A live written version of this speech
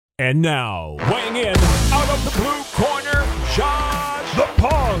And now, weighing in out of the blue corner, Josh the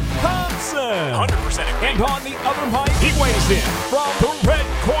Punk Thompson. 100% agree. And on the other mic, he weighs in from the red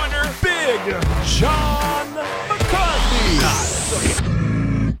corner, Big John McCarthy.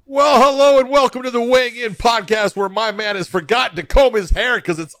 Well, hello and welcome to the Weighing In podcast, where my man has forgotten to comb his hair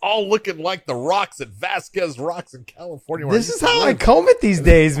because it's all looking like the rocks at Vasquez Rocks in California. This is how I comb it these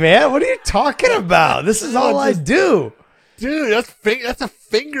days, man. What are you talking about? This is all I do. Dude, that's a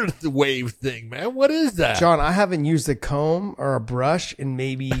finger wave thing, man. What is that? John, I haven't used a comb or a brush in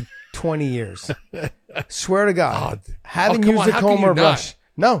maybe 20 years. Swear to God. Haven't used a comb or a brush.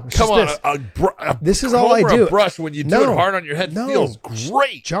 No, it's come on, this. This is all I do. A brush when you do it hard on your head feels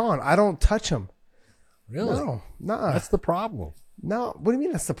great. John, I don't touch them. Really? No, nah. That's the problem. No, what do you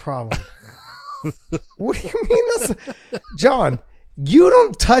mean that's the problem? What do you mean John, you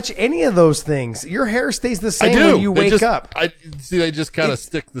don't touch any of those things. Your hair stays the same when you wake up. They just kind of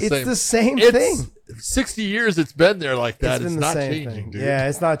stick the same. It's the same thing. 60 years it's been there like that. It's not same changing, thing. dude. Yeah,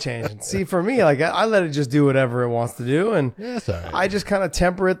 it's not changing. See, for me, like I let it just do whatever it wants to do, and that's all right. I just kind of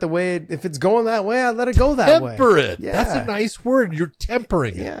temper it the way if it's going that way, I let it go that way. Temper it. Yeah. That's a nice word. You're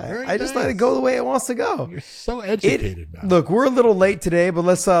tempering it. Yeah, I just let it go the way it wants to go. You're so educated now. Look, we're a little late today, but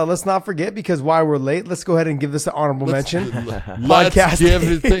let's not forget, because while we're late, let's go ahead and give this an honorable mention. Let's give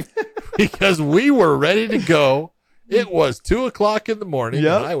it a thing, because we were ready to go. It was 2:00 in the morning,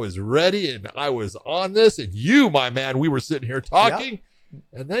 and I was ready, and I was on this, and you, my man, we were sitting here talking,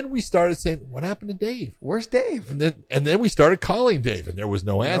 and then we started saying, "What happened to Dave? Where's Dave?" And then we started calling Dave, and there was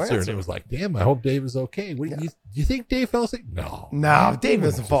no answer, and it was like, "Damn, I hope Dave is okay." Do you think Dave fell asleep? No, Dave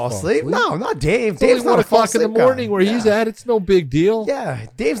doesn't fall asleep. No, not Dave. It's Dave's only not a fall 1:00 in the asleep morning guy. where he's at. It's no big deal. Yeah,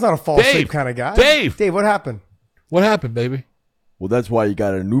 Dave's not a fall asleep kind of guy. Dave, what happened? What happened, baby? Well, that's why you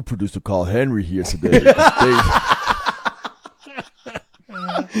got a new producer called Henry here today. Dave.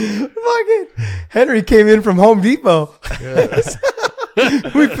 Fucking Henry came in from Home Depot.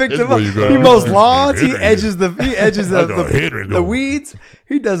 We picked him up. He mows lawns. He edges the weeds.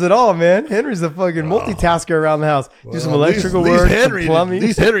 He does it all, man. Henry's a fucking multitasker around the house. Do some electrical work, some plumbing. At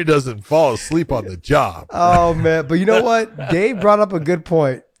least Henry doesn't fall asleep on the job. Oh man, but you know what? Dave brought up a good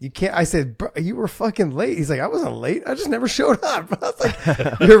point. You can't. I said, bro, you were fucking late. He's like, I wasn't late. I just never showed up. I was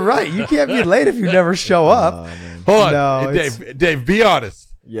like, you're right. You can't be late if you never show up. Hold on, Dave. Be honest.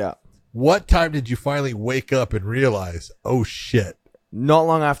 Yeah. What time did you finally wake up and realize, oh shit? Not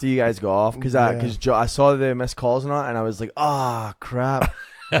long after you guys go off, because I saw the missed calls and all, and I was like, crap.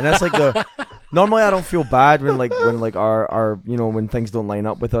 And that's like normally I don't feel bad when our when things don't line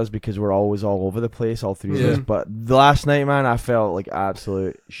up with us, because we're always all over the place, all three of us. But last night, man, I felt like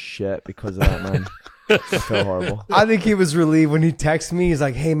absolute shit because of that, man. I felt horrible. I think he was relieved when he texted me. He's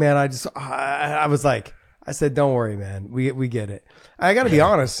like, hey man, I was like, I said, don't worry, man. We get it. I got to be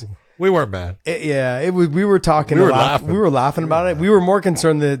honest. We weren't mad. We were talking. We were laughing. We were laughing about it. We were more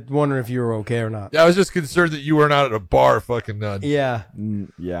concerned than wondering if you were okay or not. Yeah, I was just concerned that you weren't out at a bar fucking Yeah.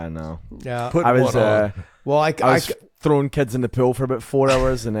 Yeah, no. Yeah. I was I was throwing kids in the pool for about 4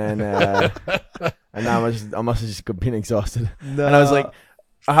 hours, and then and I must have just been exhausted. No. And I was like,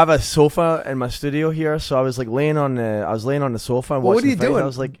 I have a sofa in my studio here, so I was like laying on the sofa and watching. What are you doing? I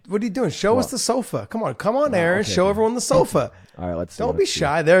was like, what are you doing? Show us the sofa. Come on, Aaron. Show everyone the sofa. All right, let's. Don't be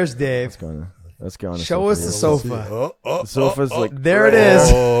shy. There's Dave. Let's go on. Show us the sofa. The sofa's like there. It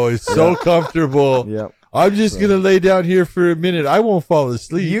is. Oh, it's so comfortable. Yeah. I'm just gonna lay down here for a minute. I won't fall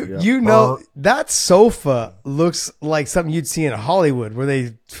asleep. You know that sofa looks like something you'd see in Hollywood, where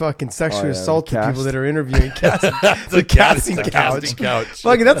they fucking sexually assault the people that are interviewing. The casting couch.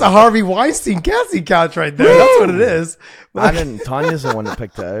 Fucking, that's a Harvey Weinstein casting couch right there. Woo! That's what it is. Tanya's the one that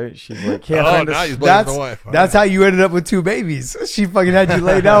picked it out. She's like, hey, now he's blaming my wife. That's how you ended up with 2 babies. She fucking had you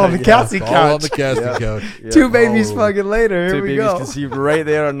lay down on the casting couch. All on the casting couch. Yeah. 2 babies fucking later. Here 2 we babies go. conceived right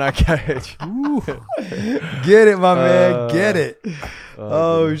there on that couch. Get it, my man. Get it.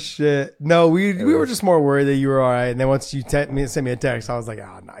 Oh shit. No, we were just more worried that you were all right. And then once you sent me a text, I was like,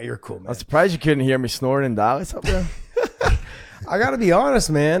 nah, you're cool, man. I'm surprised you couldn't hear me snoring in Dallas up there. I gotta be honest,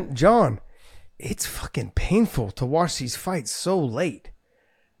 man. John, it's fucking painful to watch these fights so late.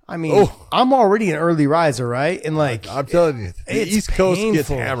 I mean, I'm already an early riser, right? And like, I'm telling you, the East Coast gets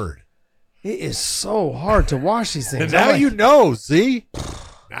hammered. It is so hard to watch these things. And now you know, see?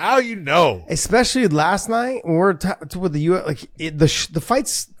 Now you know. Especially last night when we're with the U.S. The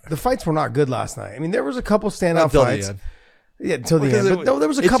fights were not good last night. I mean, there was a couple standout fights. Yeah, until the end. But there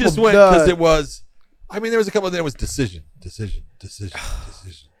was a couple. It just went because it was. I mean, there was a couple. There was decision. It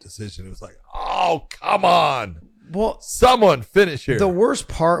was like, oh, come on. Well, someone finish here. The worst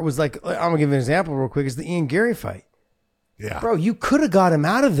part was like, I'm gonna give you an example real quick. Is the Ian Gary fight. Yeah. Bro, you could have got him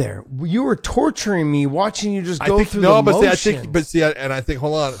out of there. You were torturing me watching you just go through the motions. And I think,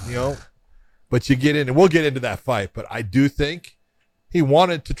 hold on, but you get in, and we'll get into that fight, but I do think he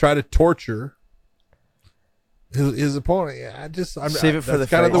wanted to try to torture his opponent. Yeah, save it for the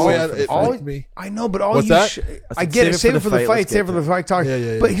kind fight. of the way I know, but all What's you that? I get it. Save it for the fight. Save it for the fight talk.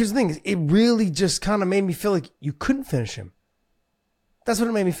 Yeah. But here's the thing: it really just kind of made me feel like you couldn't finish him. That's what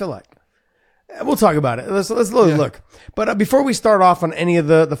it made me feel like. We'll talk about it. Let's look. But before we start off on any of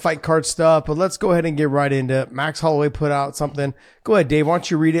the fight card stuff, but let's go ahead and get right into it. Max Holloway put out something. Go ahead, Dave. Why don't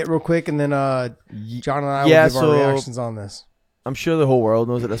you read it real quick, and then John and I will give our reactions on this. I'm sure the whole world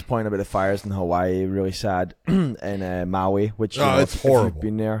knows at this point about the fires in Hawaii. Really sad. And Maui, which it's horrible. If you've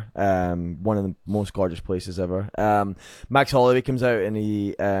been there, one of the most gorgeous places ever. Max Holloway comes out and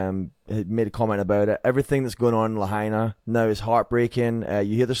he made a comment about it. Everything that's going on in Lahaina now is heartbreaking.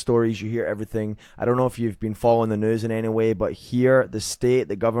 You hear the stories, you hear everything. I don't know if you've been following the news in any way, but here, the state,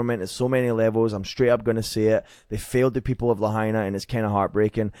 the government, at so many levels, I'm straight up going to say it, they failed the people of Lahaina, and it's kind of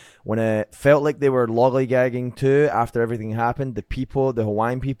heartbreaking. When it felt like they were lollygagging too after everything happened, the people, the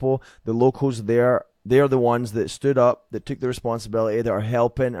Hawaiian people, the locals there, they're the ones that stood up, that took the responsibility, that are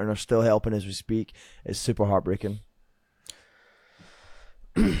helping and are still helping as we speak. It's super heartbreaking.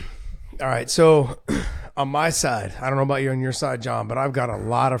 All right, so on my side, I don't know about you on your side, John, but I've got a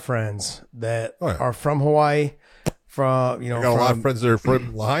lot of friends that are from Hawaii. I got a lot of friends that are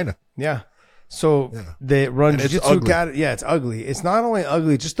from Lahaina. Yeah, so they run jiu-jitsu. It's ugly. It's not only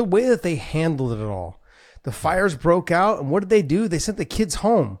ugly, just the way that they handled it all. The fires broke out, and what did they do? They sent the kids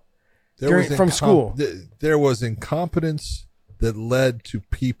home from school. There was incompetence that led to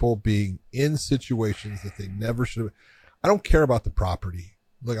people being in situations that they never should have. I don't care about the property.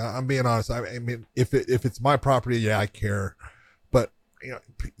 Look, I'm being honest. I mean, if it's my property, I care. But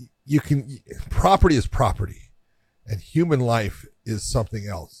property is property, and human life is something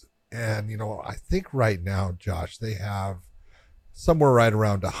else. And I think right now, Josh, they have somewhere right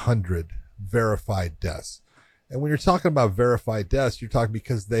around 100 verified deaths. And when you're talking about verified deaths, you're talking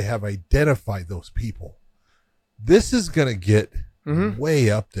because they have identified those people. This is going to get way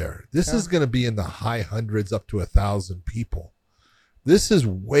up there. This is going to be in the high hundreds, up to 1,000 people. This is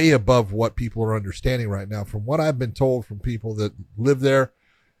way above what people are understanding right now. From what I've been told from people that live there,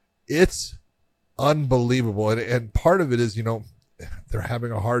 it's unbelievable. And part of it is, they're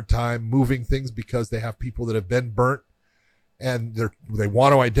having a hard time moving things because they have people that have been burnt, and they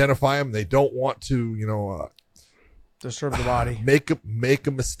want to identify them. They don't want to, disturb the body, make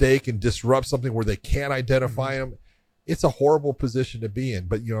a mistake and disrupt something where they can't identify them. It's a horrible position to be in.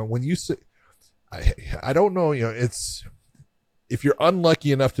 But when you say, I don't know, it's. If you're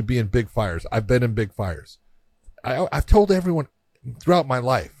unlucky enough to be in big fires, I've been in big fires. I've told everyone throughout my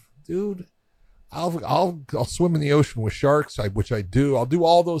life, dude, I'll swim in the ocean with sharks, which I do. I'll do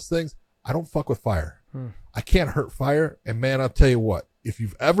all those things. I don't fuck with fire. I can't hurt fire. And man, I'll tell you what, if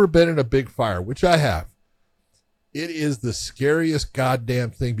you've ever been in a big fire, which I have, it is the scariest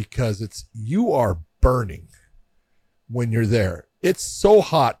goddamn thing because you are burning when you're there. It's so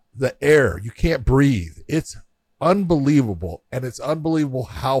hot, the air, you can't breathe. It's unbelievable, and it's unbelievable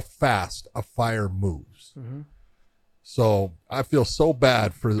how fast a fire moves. So I feel so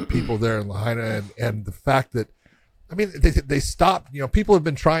bad for the people there in Lahaina, and the fact that, I mean, they stopped. People have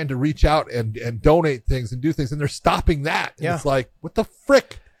been trying to reach out and donate things and do things, and they're stopping that. And it's like, what the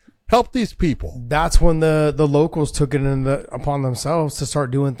frick? Help these people. That's when the locals took it upon themselves to start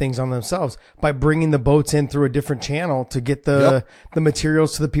doing things on themselves by bringing the boats in through a different channel to get the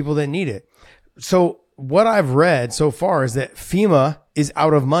materials to the people that need it. So what I've read so far is that FEMA is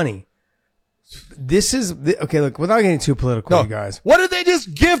out of money. This is okay. Look, without getting too political, you guys. What did they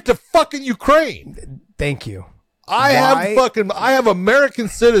just give to fucking Ukraine? Thank you. I have American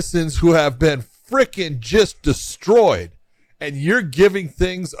citizens who have been freaking just destroyed, and you're giving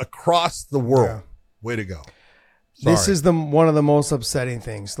things across the world. Way to go. Sorry. This is one of the most upsetting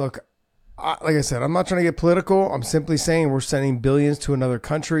things. Look, like I said, I'm not trying to get political. I'm simply saying we're sending billions to another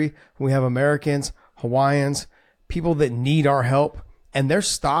country. We have Americans, Hawaiians, people that need our help, and they're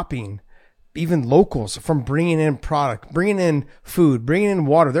stopping even locals from bringing in product, bringing in food, bringing in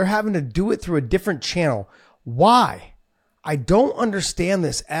water. They're having to do it through a different channel. Why? I don't understand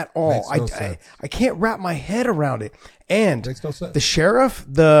this at all. I can't wrap my head around it. And makes no sense. The sheriff,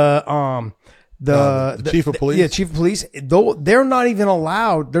 the chief of police, chief of police, though they're not even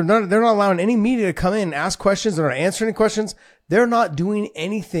allowed. They're not allowing any media to come in and ask questions. They're not answering any questions. They're not doing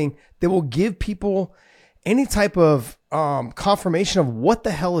anything that will give people any type of confirmation of what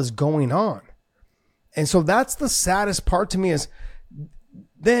the hell is going on. And so that's the saddest part to me is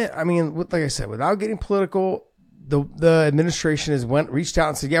then, I mean, like I said, without getting political, the administration has reached out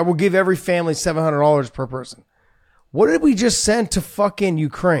and said, yeah, we'll give every family $700 per person. What did we just send to fucking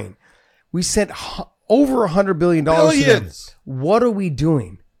Ukraine? We sent over $100 billion to them. What are we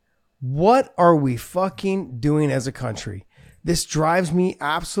doing? What are we fucking doing as a country? This drives me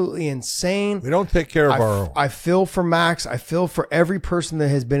absolutely insane. We don't take care of our own. I feel for Max. I feel for every person that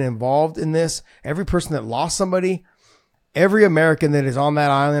has been involved in this, every person that lost somebody, every American that is on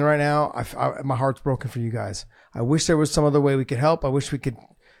that island right now. My heart's broken for you guys. I wish there was some other way we could help. I wish we could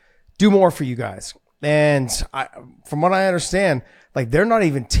do more for you guys. And from what I understand, like they're not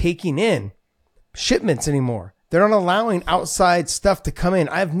even taking in shipments anymore. They're not allowing outside stuff to come in.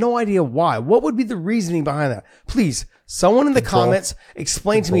 I have no idea why. What would be the reasoning behind that? Please, someone in the comments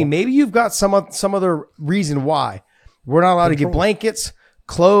explain to me. Maybe you've got some other reason why we're not allowed to get blankets,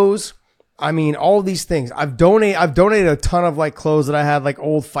 clothes. I mean, all these things. I've donated a ton of like clothes that I had, like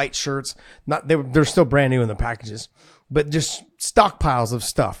old fight shirts. They're still brand new in the packages, but just stockpiles of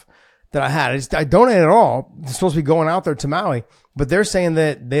stuff that I had. I donated it all. It's supposed to be going out there to Maui, but they're saying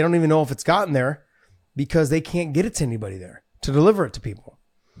that they don't even know if it's gotten there because they can't get it to anybody there to deliver it to people.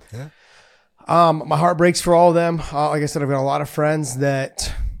 Yeah. My heart breaks for all of them. Like I said, I've got a lot of friends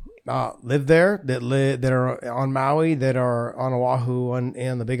that live there, that are on Maui, that are on Oahu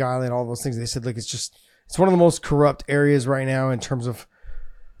and the Big Island, all those things. They said, like, it's one of the most corrupt areas right now in terms of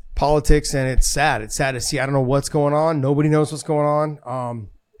politics, and it's sad. It's sad to see. I don't know what's going on. Nobody knows what's going on.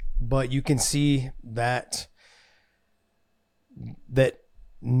 But you can see that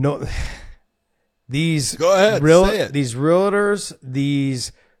these go ahead, say it. These realtors,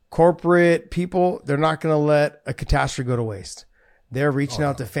 these corporate people, they're not going to let a catastrophe go to waste. They're reaching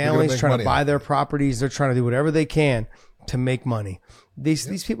out to families, trying to buy their properties. They're trying to do whatever they can to make money.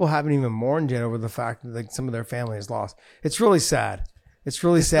 These people haven't even mourned yet over the fact that like some of their family is lost. It's really sad. It's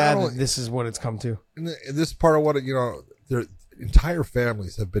really sad that this is what it's come to. And this part of what, their entire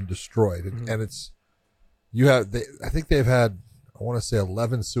families have been destroyed. And, and I think they've had, I want to say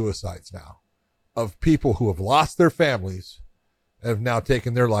 11 suicides now of people who have lost their families and have now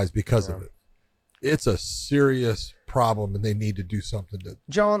taken their lives because of it. It's a serious problem, and they need to do something to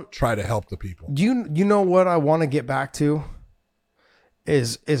try to help the people. You know what I want to get back to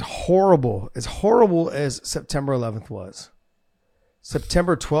is horrible. As horrible as September 11th was.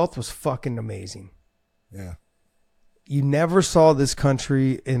 September 12th was fucking amazing. Yeah. You never saw this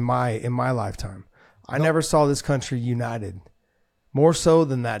country in my lifetime. I never saw this country united more so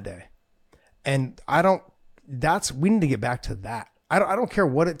than that day. And we need to get back to that. I don't care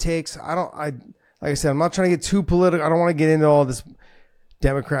what it takes. Like I said, I'm not trying to get too political. I don't want to get into all this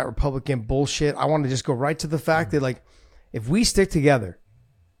Democrat, Republican bullshit. I want to just go right to the fact that, like, if we stick together,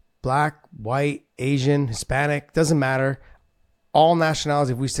 black, white, Asian, Hispanic, doesn't matter, all nationalities,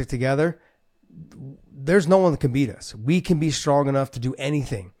 if we stick together, there's no one that can beat us. We can be strong enough to do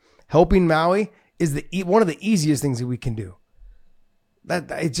anything. Helping Maui is one of the easiest things that we can do. That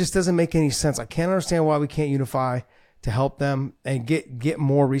it just doesn't make any sense. I can't understand why we can't unify to help them and get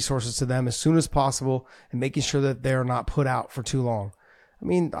more resources to them as soon as possible, and making sure that they're not put out for too long. I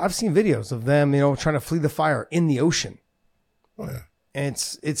mean, I've seen videos of them, trying to flee the fire in the ocean. Oh yeah. And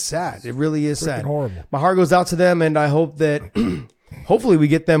it's sad. It really is sad. Horrible. My heart goes out to them, and I hope that hopefully we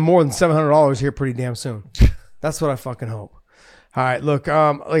get them more than $700 here pretty damn soon. That's what I fucking hope. All right, look,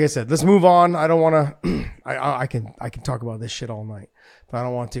 like I said, let's move on. I don't want to. I can talk about this shit all night, but I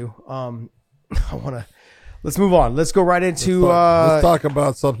don't want to. I want to. Let's move on. Let's go right into. Let's talk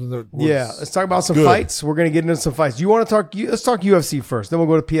about something that. Let's talk about some fights. We're gonna get into some fights. You want to talk? Let's talk UFC first. Then we'll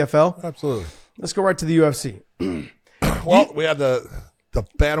go to PFL. Absolutely. Let's go right to the UFC. Well, we had the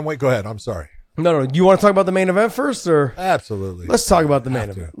bantamweight. Go ahead. I'm sorry. No. Do you want to talk about the main event first, or? Absolutely. Let's talk about the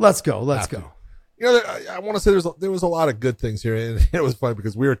main event. Let's go. Let's go. I want to say there was a lot of good things here, and it was funny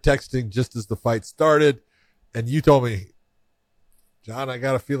because we were texting just as the fight started, and you told me, John, I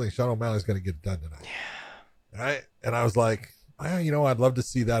got a feeling Sean O'Malley's going to get it done tonight. Yeah. Right? And I was like, I'd love to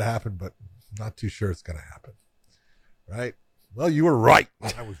see that happen, but I'm not too sure it's going to happen. Right? Well, you were right.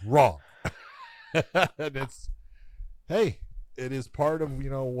 I was wrong. And it is part of,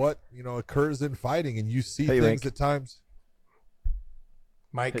 what, occurs in fighting, and you see things at times.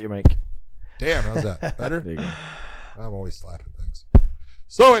 Mike. Hit your mic. Damn, how's that? Better? There you go. I'm always slapping things.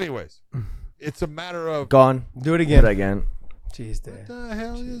 So, anyways, it's a matter of... Gone. Do it again. Do it again. Jeez, Dad. What the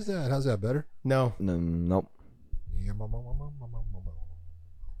hell is that? How's that better? No. Nope.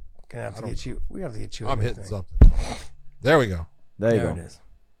 Gonna have to get you. We have to get you. I'm hitting something. There we go. There you go. It is.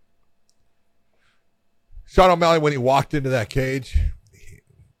 Sean O'Malley, when he walked into that cage,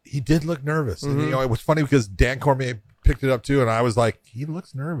 he did look nervous. Mm-hmm. And, it was funny because Dan Cormier picked it up too, and I was like, he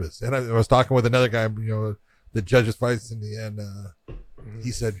looks nervous. And I was talking with another guy, the judges fights in the end,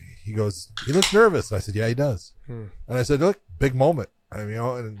 he goes, he looks nervous. I said, yeah, he does. And I said, look, big moment. I mean,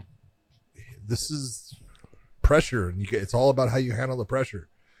 and this is pressure, and it's all about how you handle the pressure.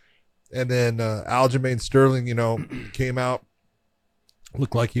 And then Aljamain Sterling, came out,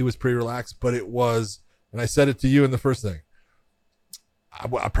 looked like he was pretty relaxed, but it was, and I said it to you in the first thing,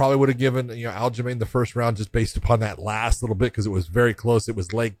 I probably would have given Aljamain the first round just based upon that last little bit because it was very close. It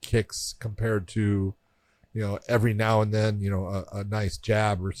was leg kicks compared to, every now and then, a nice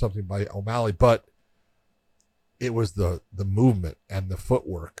jab or something by O'Malley, but it was the movement and the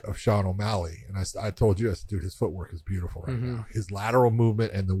footwork of Sean O'Malley. And I told you, I said, dude, his footwork is beautiful right now. His lateral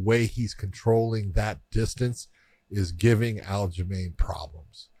movement and the way he's controlling that distance is giving Aljamain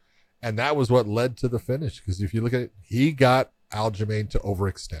problems. And that was what led to the finish. Because if you look at it, he got Aljamain to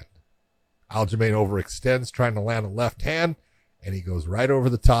overextend. Aljamain overextends trying to land a left hand, and he goes right over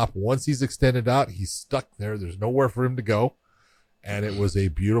the top. Once he's extended out, he's stuck there. There's nowhere for him to go. And it was a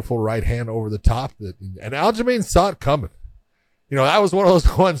beautiful right hand over the top. And Aljamain saw it coming. That was one of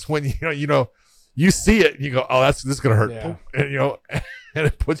those ones when, you see it and you go, oh, this is going to hurt. Yeah. And, and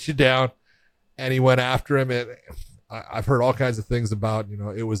it puts you down. And he went after him. And I've heard all kinds of things about,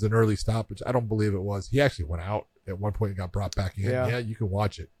 it was an early stoppage. I don't believe it was. He actually went out at one point and got brought back in. Yeah, you can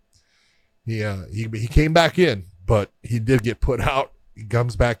watch it. He came back in, but he did get put out. He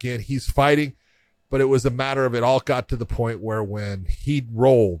comes back in. He's fighting. But it was a matter of it all got to the point where when he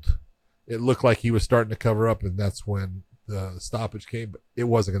rolled, it looked like he was starting to cover up, and that's when the stoppage came. But it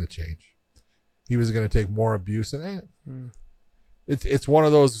wasn't going to change. He was going to take more abuse. And it's one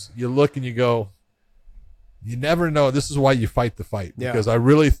of those, you look and you go, you never know. This is why you fight the fight. Because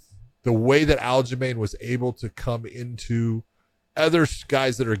the way that Aljamain was able to come into other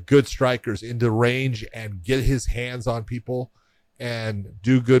guys that are good strikers into range and get his hands on people and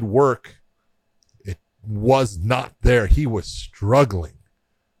do good work, was not there. He was struggling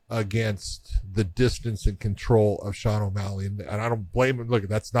against the distance and control of Sean O'Malley. And I don't blame him. Look,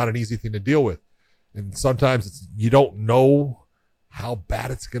 that's not an easy thing to deal with. And sometimes you don't know how bad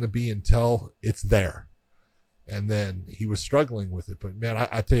it's going to be until it's there. And then he was struggling with it. But, man,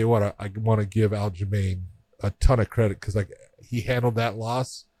 I tell you what, I want to give Aljamain a ton of credit because he handled that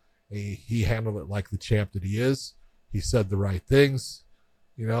loss. He handled it like the champ that he is. He said the right things.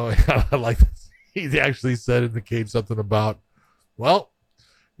 I like this. He actually said in the cage something about, well,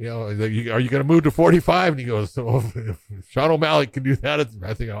 are you going to move to 45? And he goes, if Sean O'Malley can do that,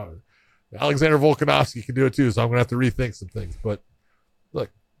 I think Alexander Volkanovski can do it too. So I'm going to have to rethink some things. But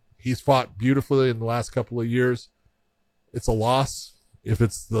look, he's fought beautifully in the last couple of years. It's a loss. If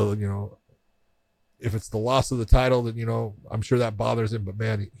it's the loss of the title, then, I'm sure that bothers him. But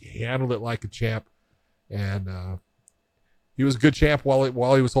man, he handled it like a champ. And, he was a good champ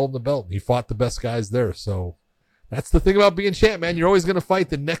while he was holding the belt. He fought the best guys there. So that's the thing about being champ, man. You're always going to fight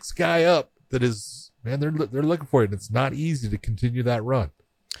the next guy up that is, man, they're looking for it. And it's not easy to continue that run.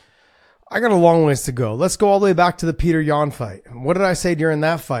 I got a long ways to go. Let's go all the way back to the Peter Yan fight. What did I say during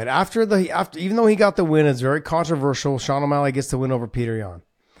that fight? After even though he got the win, it's very controversial. Sean O'Malley gets the win over Peter Yan.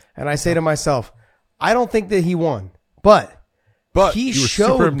 And I say to myself, I don't think that he won, but he was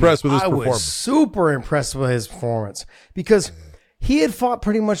super impressed with his performance. I was super impressed with his performance because he had fought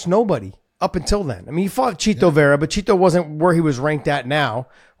pretty much nobody up until then. I mean, he fought Chito Vera, but Chito wasn't where he was ranked at now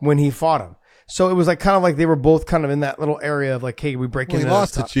when he fought him. So it was kind of like they were both kind of in that little area of hey, we break in. He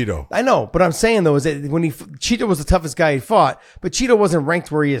lost to Chito. I know, but I'm saying though is that when Chito was the toughest guy he fought, but Chito wasn't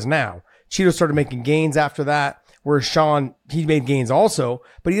ranked where he is now. Chito started making gains after that, where Sean, he made gains also,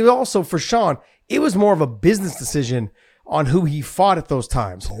 but he was also, for Sean, it was more of a business decision on who he fought at those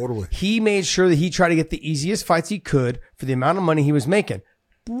times. Totally. He made sure that he tried to get the easiest fights he could for the amount of money he was making.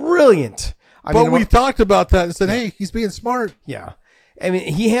 Brilliant. But we talked about that and said, hey, he's being smart. Yeah. I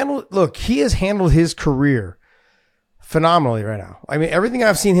mean, he has handled his career phenomenally right now. I mean, everything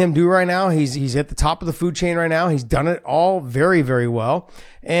I've seen him do right now, he's at the top of the food chain right now. He's done it all very, very well.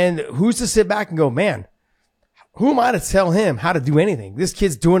 And who's to sit back and go, man, who am I to tell him how to do anything? This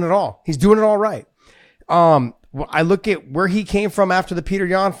kid's doing it all. He's doing it all right. I look at where he came from after the Peter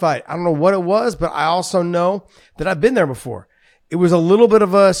Yan fight. I don't know what it was, but I also know that I've been there before. It was a little bit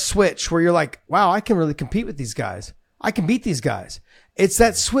of a switch where you're like, wow, I can really compete with these guys. I can beat these guys. It's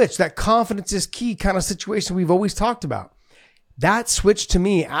that switch, that confidence is key kind of situation we've always talked about. That switch to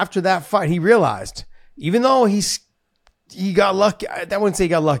me after that fight, he realized, even though he got lucky, I wouldn't say he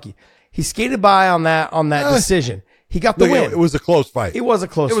got lucky. He skated by on that decision. He got the win. It was a close fight. It was a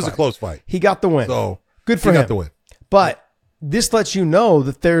close fight. He got the win. So good for him. He got the win. But this lets you know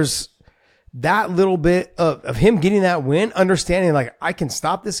that there's that little bit of him getting that win, understanding like I can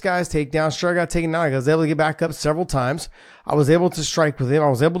stop this guy's takedown. Sure, I got taken down. I was able to get back up several times. I was able to strike with him. I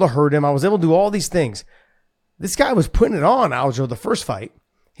was able to hurt him. I was able to do all these things. This guy was putting it on Aljo the first fight.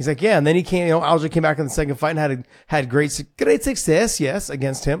 He's like, yeah, and then he came. Aljo came back in the second fight and had great success, yes,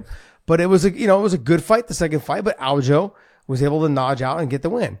 against him. But it was a good fight the second fight. But Aljo was able to nudge out and get the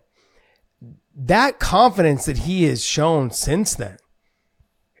win. That confidence that he has shown since then,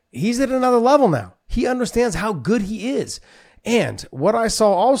 he's at another level now. He understands how good he is. And what I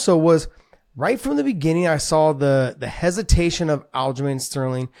saw also was right from the beginning, I saw the hesitation of Aljamain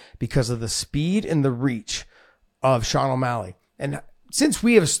Sterling because of the speed and the reach of Sean O'Malley. And since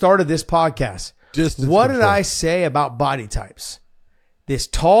we have started this podcast, what did I say about body types? This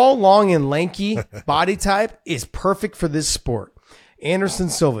tall, long, and lanky body type is perfect for this sport. Anderson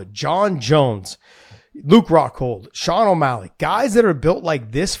Silva, John Jones, Luke Rockhold, Sean O'Malley, guys that are built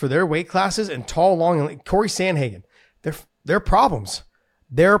like this for their weight classes and tall, long, and Corey Sandhagen, they're problems.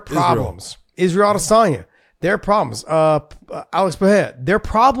 They're problems. Israel Adesanya, they're problems. Alex Bahia, they're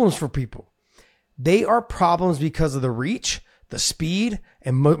problems for people. They are problems because of the reach, the speed,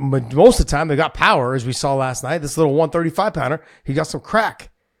 and most of the time they got power, as we saw last night. This little 135 pounder, he got some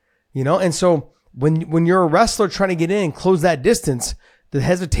crack, and so when you're a wrestler trying to get in and close that distance, the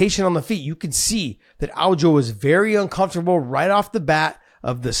hesitation on the feet, you can see that Aljo was very uncomfortable right off the bat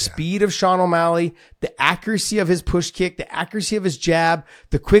of the speed of Sean O'Malley, the accuracy of his push kick, the accuracy of his jab,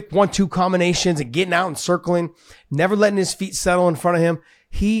 the quick 1-2 combinations and getting out and circling, never letting his feet settle in front of him.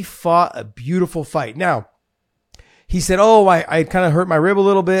 He fought a beautiful fight. Now, he said, I kind of hurt my rib a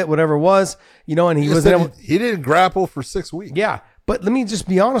little bit, whatever it was, and he didn't grapple for 6 weeks. Yeah. But let me just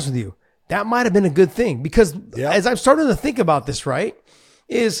be honest with you. That might have been a good thing because as I'm starting to think about this, right,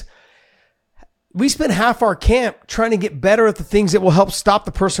 is we spend half our camp trying to get better at the things that will help stop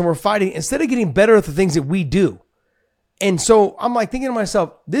the person we're fighting instead of getting better at the things that we do. And so I'm like thinking to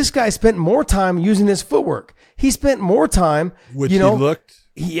myself, this guy spent more time using his footwork. He spent more time, he looked.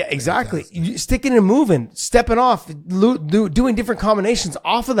 Yeah, exactly. Sticking and moving, stepping off, doing different combinations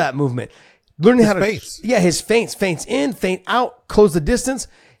off of that movement, learning how to feints. Yeah, his feints in, feint out, close the distance.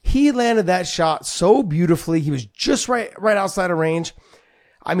 He landed that shot so beautifully. He was just right outside of range.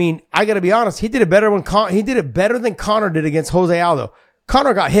 I mean, I got to be honest. He did it better than Conor did against Jose Aldo.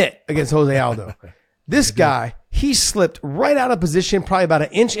 Conor got hit against Jose Aldo. This guy, he slipped right out of position, probably about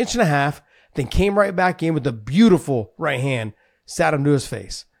an inch and a half, then came right back in with a beautiful right hand, sat him to his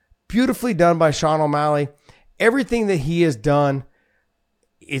face. Beautifully done by Sean O'Malley. Everything that he has done,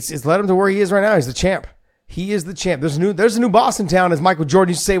 it's led him to where he is right now. He's the champ. He is the champ. There's a new boss in town, as Michael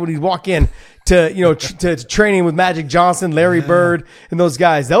Jordan used to say when he'd walk in to to training with Magic Johnson, Larry Bird, and those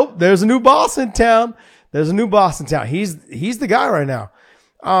guys. Oh, there's a new boss in town. There's a new boss in town. He's the guy right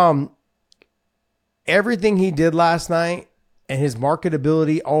now. Everything he did last night and his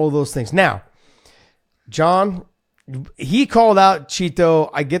marketability, all of those things. Now, John, he called out Chito.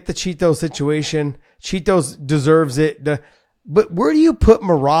 I get the Chito situation. Chito deserves it. But where do you put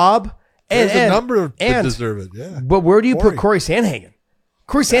Merab? There's a number of that deserve it, yeah. But where do you put Corey Sandhagen?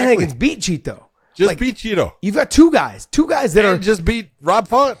 Corey Sandhagen's beat Chito. Beat Chito. You've got two guys that just beat Rob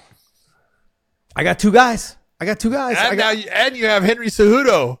Font. I got two guys. And you have Henry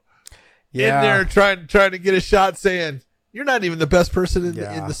Cejudo in there trying to get a shot, saying you're not even the best person in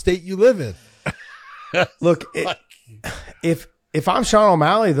the state you live in. Look, if I'm Sean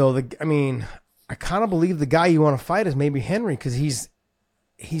O'Malley though, I kind of believe the guy you want to fight is maybe Henry because he's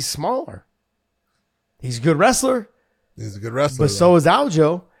smaller. He's a good wrestler. But so is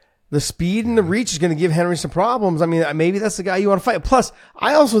Aljo. The speed and the reach is going to give Henry some problems. I mean, maybe that's the guy you want to fight. Plus,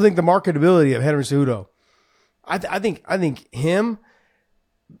 I also think the marketability of Henry Cejudo. I think him,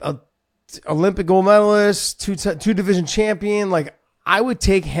 Olympic gold medalist, two division champion. Like, I would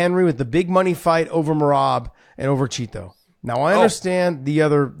take Henry with the big money fight over Merab and over Chito. Now I understand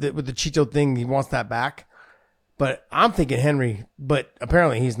with the Chito thing, he wants that back. But I'm thinking Henry, but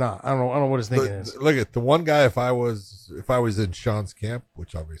apparently he's not. I don't know what his thinking is. Look at the one guy. If I was in Sean's camp,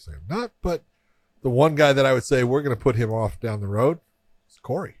 which obviously I'm not, but the one guy that I would say we're going to put him off down the road is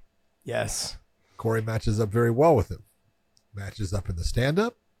Corey. Yes, Corey matches up very well with him. Matches up in the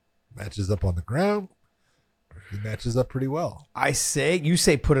stand-up. Matches up on the ground. He matches up pretty well. You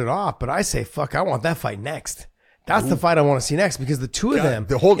say put it off, but I say fuck. I want that fight next. That's the fight I want to see next because the two of them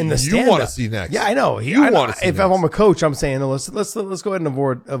in the stand-up. You want to see next. Yeah, I know. If I'm a coach, I'm saying let's go ahead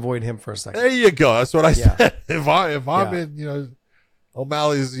and avoid him for a second. There you go. That's what I said. If I'm in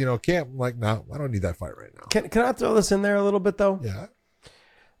O'Malley's camp, I'm like, no, I don't need that fight right now. Can I throw this in there a little bit though? Yeah.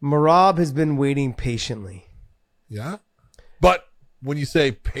 Merab has been waiting patiently. Yeah, but when you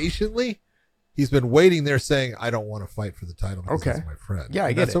say patiently, He's been waiting there saying, I don't want to fight for the title because he's my friend. Yeah,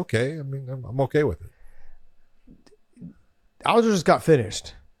 I get That's okay. I mean, I'm okay with it. Aljo just got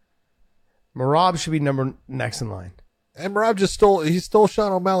finished. Merab should be next in line. And Merab stole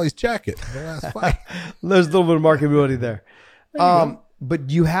Sean O'Malley's jacket in the last fight. There's a little bit of marketability there. But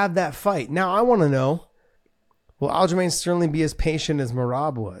you have that fight. Now I want to know, will Aljamain certainly be as patient as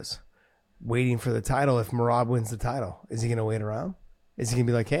Merab was, waiting for the title if Merab wins the title? Is he going to wait around? Is he going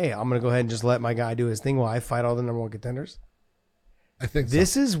to be like, hey, I'm going to go ahead and just let my guy do his thing while I fight all the number one contenders? I think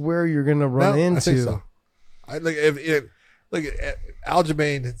this is where you're going to run into. I think so.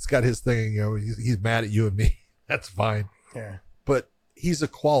 Aljamain has got his thing, he's mad at you and me. That's fine. Yeah. But he's a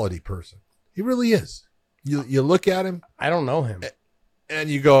quality person. He really is. You look at him. I don't know him. And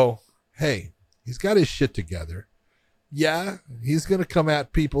you go, hey, he's got his shit together. Yeah, he's going to come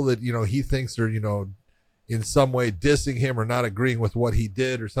at people that, he thinks are, in some way dissing him or not agreeing with what he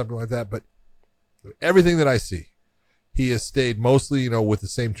did or something like that. But everything that I see, he has stayed mostly, with the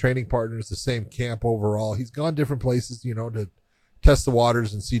same training partners, the same camp overall. He's gone different places, to test the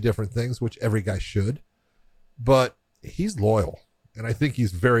waters and see different things, which every guy should. But he's loyal. And I think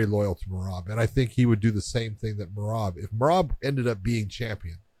he's very loyal to Merab. And I think he would do the same thing that Merab. If Merab ended up being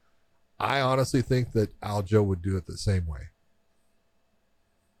champion, I honestly think that Aljo would do it the same way.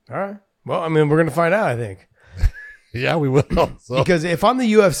 All right. Well, I mean, we're going to find out, I think. Yeah, we will. So. Because if I'm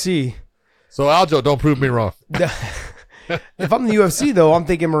the UFC... So, Aljo, don't prove me wrong. If I'm the UFC, though, I'm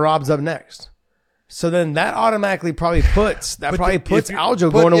thinking Merab's up next. So then that automatically probably puts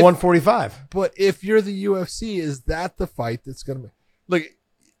Aljo going to 145. But if you're the UFC, is that the fight that's going to be... Look,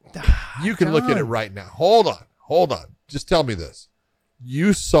 you can look at it right now. Hold on. Just tell me this.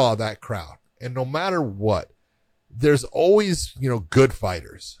 You saw that crowd, and no matter what, there's always, good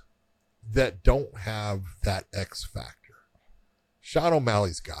fighters that don't have that X factor. Sean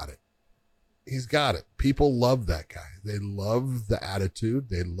O'Malley's got it. He's got it. People love that guy. They love the attitude.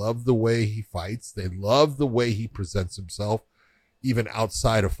 They love the way he fights. They love the way he presents himself, even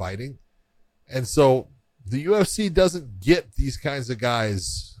outside of fighting. And so the UFC doesn't get these kinds of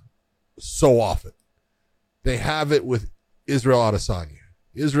guys so often. They have it with Israel Adesanya.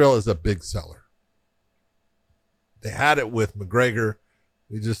 Israel is a big seller. They had it with McGregor.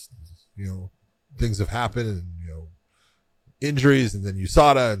 We just, things have happened and, injuries, and then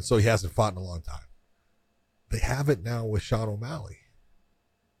USADA, and so he hasn't fought in a long time. They have it now with Sean O'Malley.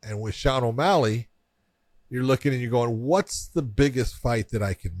 And with Sean O'Malley, you're looking and you're going, what's the biggest fight that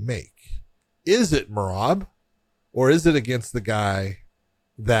I can make? Is it Merab, or is it against the guy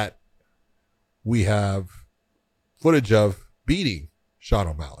that we have footage of beating Sean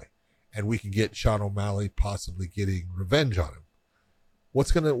O'Malley, and we can get Sean O'Malley possibly getting revenge on him?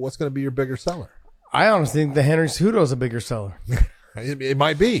 What's gonna be your bigger seller? I honestly think the Henry Cejudo is a bigger seller. It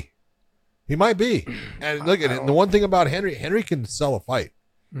might be. He might be. And look at it. The one thing about Henry can sell a fight.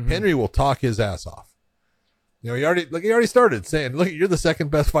 Mm-hmm. Henry will talk his ass off. He already started saying, look, you're the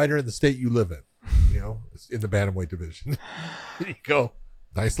second best fighter in the state you live in, in the bantamweight division. You go,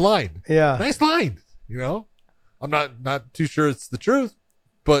 nice line. Yeah. Nice line. I'm not too sure it's the truth,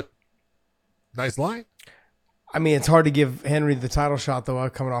 but nice line. I mean, it's hard to give Henry the title shot, though,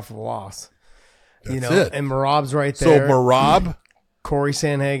 coming off of a loss. That's it. And Merab's right there. So Merab, Corey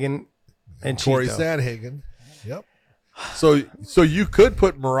Sandhagen, and Chito. Corey Sandhagen. Yep. So you could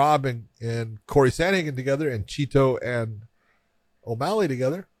put Merab and Corey Sandhagen together, and Chito and O'Malley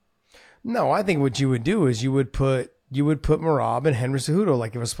together. No, I think what you would do is you would put Merab and Henry Cejudo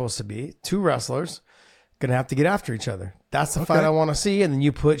like it was supposed to be. Two wrestlers gonna have to get after each other. That's the fight I want to see. And then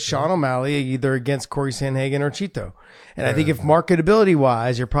you put Sean O'Malley either against Corey Sandhagen or Chito. And I think if marketability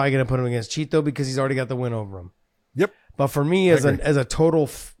wise, you're probably going to put him against Chito because he's already got the win over him. Yep. But for me, as a total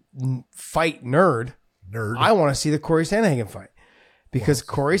fight nerd, I want to see the Corey Sandhagen fight because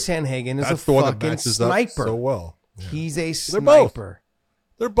Corey Sandhagen is a fucking sniper. So well, he's a sniper.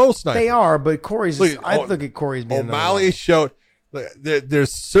 They're both snipers. They are, but Corey's. I look at Corey's being O'Malley showed.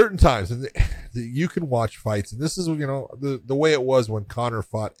 There's certain times that you can watch fights, and this is the way it was when Conor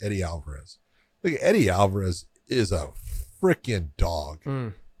fought Eddie Alvarez. Look, Eddie Alvarez is a freaking dog.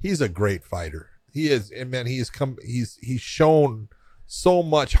 He's a great fighter. He is, and man, he's shown so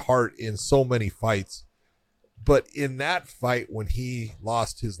much heart in so many fights. But in that fight, when he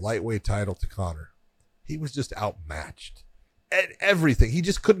lost his lightweight title to Conor, he was just outmatched. At everything. He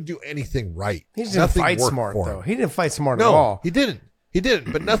just couldn't do anything right. He didn't fight smart, though. He didn't fight smart at all. He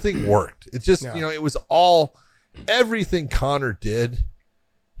didn't, but nothing worked. It's just, it was all, everything Conor did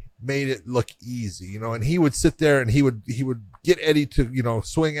made it look easy, and he would sit there and he would get Eddie to,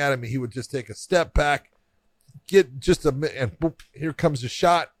 swing at him, and he would just take a step back, get just a minute, and boop, here comes a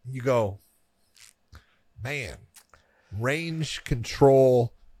shot. You go, man, range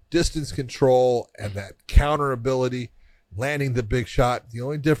control, distance control, and that counter ability, landing the big shot. The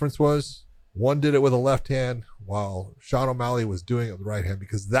only difference was one did it with a left hand while Sean O'Malley was doing it with the right hand,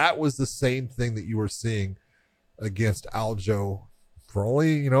 because that was the same thing that you were seeing against Aljo for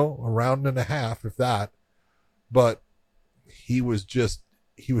only, a round and a half, if that. But he was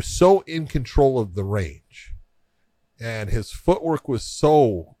so in control of the range, and his footwork was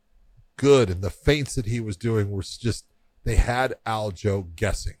so good, and the feints that he was doing were just, they had Aljo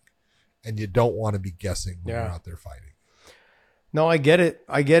guessing, and you don't want to be guessing when you're out there fighting. No, I get it.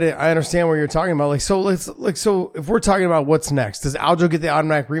 I understand what you're talking about. So if we're talking about what's next, does Aljo get the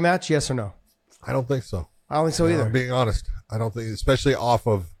automatic rematch? Yes or no? I don't think so. I don't think so either. I'm being honest. I don't think, especially off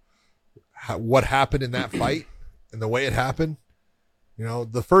of what happened in that fight and the way it happened.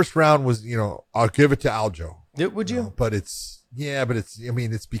 The first round was, I'll give it to Aljo. Would you? But it's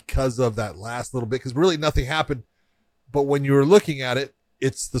because of that last little bit, because really nothing happened. But when you were looking at it,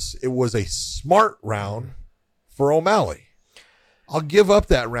 it was a smart round for O'Malley. I'll give up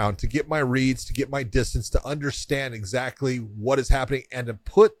that round to get my reads, to get my distance, to understand exactly what is happening, and to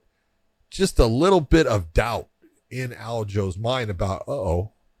put just a little bit of doubt in Aljo's mind about,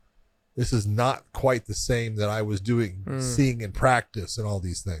 this is not quite the same that I was seeing in practice and all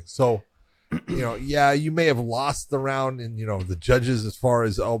these things. So, you may have lost the round in, the judges as far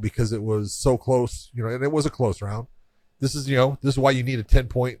as, because it was so close, and it was a close round. This is, this is why you need a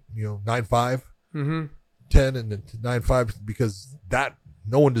 10-point, 9-5. 10 and 9-5, because that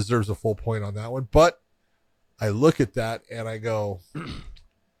no one deserves a full point on that one. But I look at that and I go,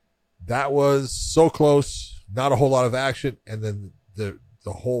 that was so close, not a whole lot of action, and then the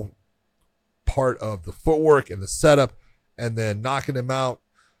whole part of the footwork and the setup, and then knocking him out.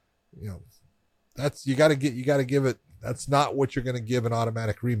 That's you got to give it. That's not what you're going to give an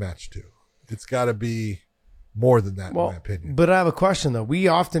automatic rematch to. It's got to be more than that, in my opinion. But I have a question, though. We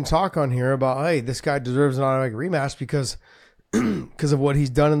often talk on here about, hey, this guy deserves an automatic rematch because of what he's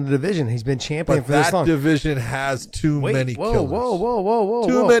done in the division. He's been champion for this long. That division has too many killers. Whoa.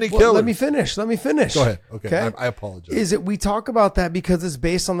 Too many killers. Let me finish. Go ahead. Okay. I apologize. Is it we talk about that because it's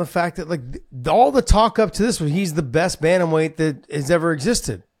based on the fact that all the talk up to this was he's the best bantamweight that has ever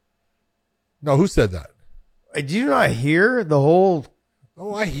existed. No, who said that? Did you not hear the whole?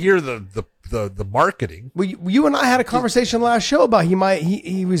 Oh, I hear the marketing. Well, you and I had a conversation last show about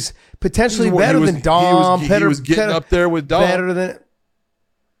he was potentially better than Dom. He was getting up there with Dom. Better than.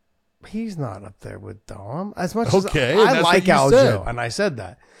 He's not up there with Dom as much as I like Aljo, and I said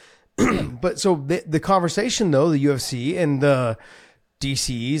that. But so the conversation, though, the UFC and the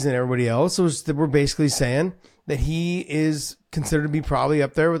DCs and everybody else was that we're basically saying that he is considered to be probably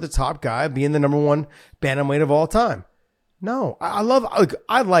up there with the top guy, being the number one bantamweight of all time. No, I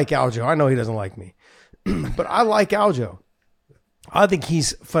like Aljo. I know he doesn't like me, but I like Aljo. I think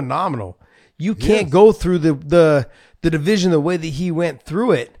he's phenomenal. You can't go through the division the way that he went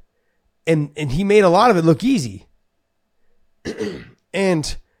through it, and he made a lot of it look easy.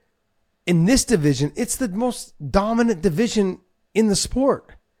 And in this division, it's the most dominant division in the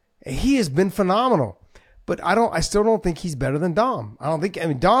sport. He has been phenomenal. But I still don't think he's better than Dom.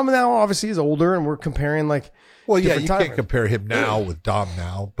 Dom now obviously is older, and we're comparing you can't compare him now with Dom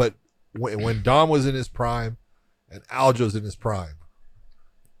now, but when Dom was in his prime and Aljo's in his prime,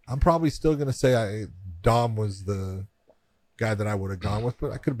 I'm probably still going to say Dom was the guy that I would have gone with,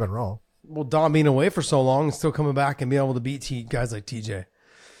 but I could have been wrong. Well, Dom being away for so long and still coming back and being able to beat guys like TJ.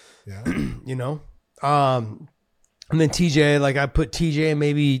 Yeah. And then TJ, I put TJ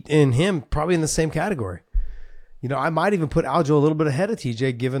maybe in him, probably in the same category. I might even put Aljo a little bit ahead of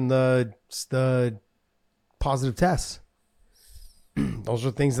TJ given the positive tests. Those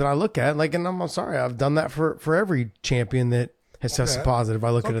are things that I look at. And I'm sorry, I've done that for every champion that has tested positive. I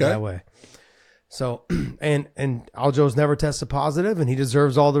look at it that way. So, and Aljo's never tested positive, and he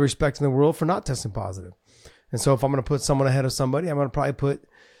deserves all the respect in the world for not testing positive. And so if I'm going to put someone ahead of somebody, I'm going to probably put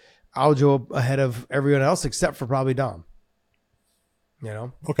Aljo ahead of everyone else except for probably Dom.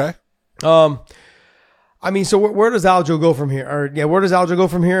 Okay. So where does Aljo go from here? Where does Aljo go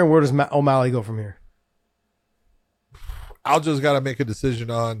from here, and where does O'Malley go from here? Aljo's got to make a decision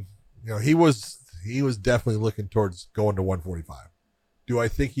on. He was definitely looking towards going to 145. Do I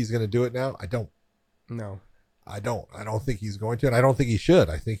think he's going to do it now? I don't. No, I don't. I don't think he's going to, and I don't think he should.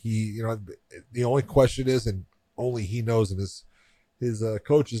 I think he. The only question is, and only he knows, and his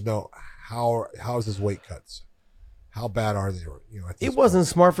coaches know how's his weight cuts. How bad are they? It wasn't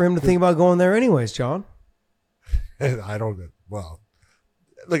smart for him to think about going there anyways, John. I don't. Well,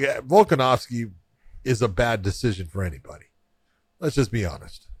 look, Volkanovski is a bad decision for anybody. Let's just be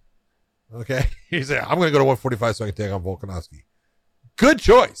honest. Okay. He said, I'm going to go to 145 so I can take on Volkanovski. Good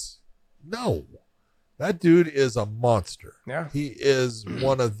choice. No. That dude is a monster. Yeah. He is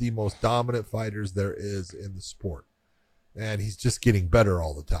one of the most dominant fighters there is in the sport. And he's just getting better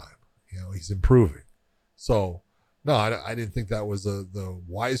all the time. He's improving. So, no, I didn't think that was the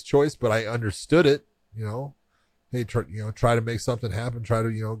wise choice, but I understood it. Hey, try to make something happen. Try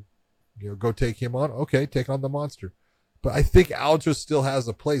to, go take him on. Okay, take on the monster. But I think Aljo still has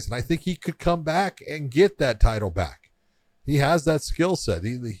a place, and I think he could come back and get that title back. He has that skill set.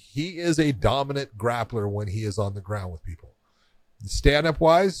 He is a dominant grappler when he is on the ground with people. Stand-up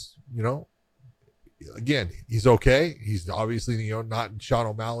wise, again, he's okay. He's obviously, not in Sean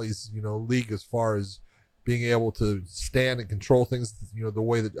O'Malley's, league as far as being able to stand and control things, the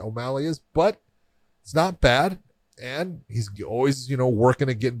way that O'Malley is, but it's not bad. And he's always, working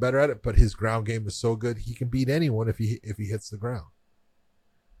and getting better at it, but his ground game is so good, he can beat anyone if he hits the ground.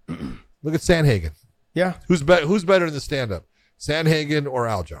 Look at Sandhagen. Yeah. Who's better in the stand-up, Sandhagen or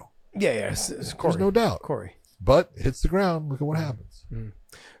Aljo? Yeah, it's Corey. There's no doubt. Corey. But hits the ground, look at what happens.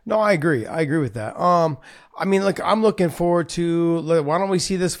 No, I agree. I agree with that. I'm looking forward to, why don't we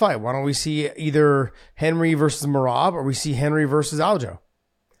see this fight? Why don't we see either Henry versus Merab or we see Henry versus Aljo?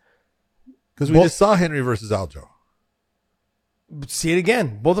 Because we just saw Henry versus Aljo. See it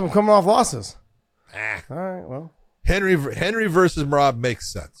again. Both of them coming off losses. All right, well. Henry versus Merab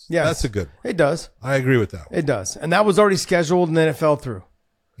makes sense. Yeah, that's a good one. It does. I agree with that one. It does. And that was already scheduled and then it fell through.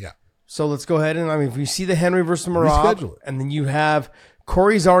 Yeah. So let's go ahead and, if you see the Henry versus Merab, and then you have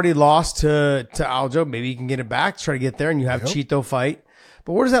Corey's already lost to Aljo, maybe you can get it back, try to get there, and you have Cheeto fight.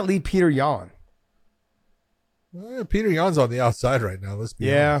 But where does that leave Peter Yan? Peter Yan's on the outside right now. Let's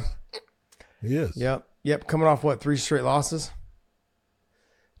be honest. He is. Yep. Coming off 3 straight losses?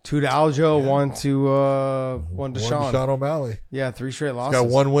 2 to Aljo, 1 to Sean. Sean O'Malley. Yeah, 3 straight losses. He's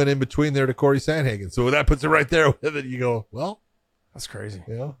got 1 win in between there to Corey Sandhagen. So that puts it right there with it. You go, well. That's crazy.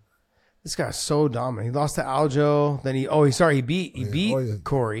 Yeah. This guy's so dominant. He lost to Aljo. Then he beat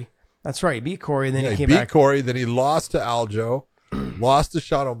Corey. That's right. He beat Corey. And then he came back. He beat Corey. Then he lost to Aljo, lost to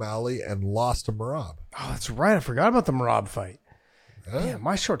Sean O'Malley, and lost to Merab. Oh, that's right. I forgot about the Merab fight. Yeah,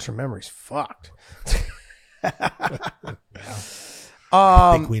 my short-term memory's fucked.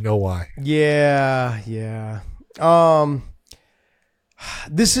 I think we know why. Yeah.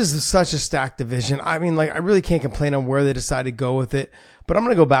 This is such a stacked division. I really can't complain on where they decided to go with it. But I'm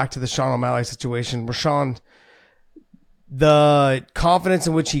going to go back to the Sean O'Malley situation where Sean, the confidence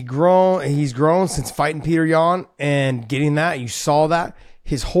in which he's grown since fighting Peter Yan and getting that, you saw that.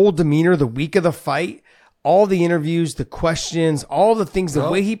 His whole demeanor the week of the fight, all the interviews, the questions, all the things, the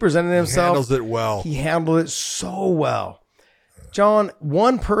way he presented himself. He handles it well. He handled it so well. John,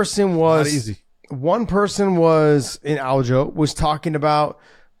 one person was in Aljo was talking about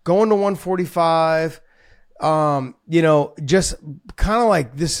going to 145, just kind of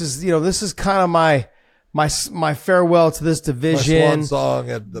like this is kind of my farewell to this division. My swan song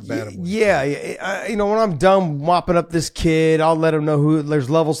at the bantamweight. Yeah. When I'm done mopping up this kid, I'll let him know there's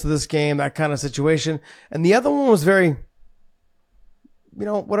levels to this game, that kind of situation. And the other one was very,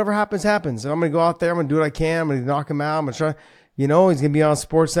 whatever happens, happens. And I'm going to go out there. I'm going to do what I can. I'm going to knock him out. I'm going to try. He's going to be on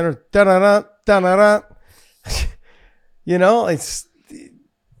Sports Center. Da-da-da, da-da-da. It's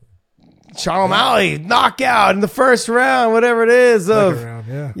Sean O'Malley knockout in the first round, whatever it is.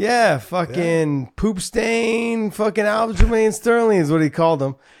 Poop stain, fucking Aljamain Sterling is what he called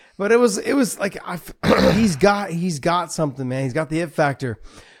him. But it was like he's got something, man. He's got the it factor.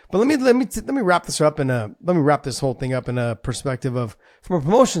 But let me wrap this up let me wrap this whole thing up in a perspective of from a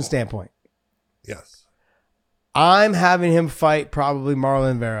promotion standpoint. Yes. I'm having him fight probably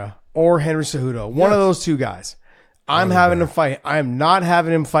Marlon Vera or Henry Cejudo. One of those two guys. I'm having him fight. I am not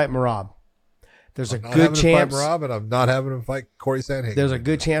having him fight Merab. There's a good chance. Merab, and I'm not having him fight Corey Sandhagen. There's a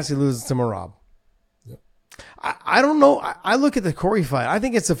good chance he loses to Merab. Yep. I don't know. I look at the Corey fight. I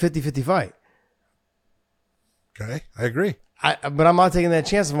think it's a 50-50 fight. Okay, I agree. But I'm not taking that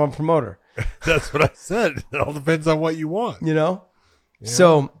chance if I'm a promoter. That's what I said. It all depends on what you want. Yeah.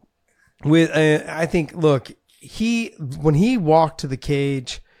 So I think, look, when he walked to the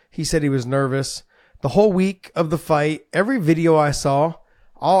cage, he said he was nervous. The whole week of the fight, every video I saw,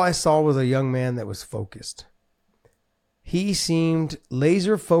 all I saw was a young man that was focused. He seemed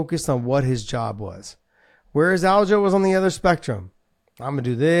laser focused on what his job was. Whereas Aljo was on the other spectrum. I'm going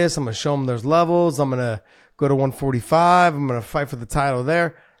to do this. I'm going to show him there's levels. I'm going to go to 145. I'm going to fight for the title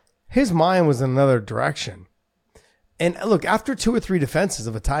there. His mind was in another direction. And look, after 2 or 3 defenses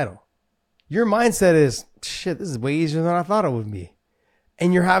of a title, your mindset is, shit, this is way easier than I thought it would be.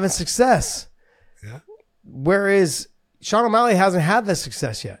 And you're having success. Yeah. Whereas Sean O'Malley hasn't had that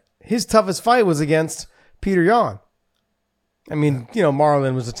success yet. His toughest fight was against Peter Yan. I mean,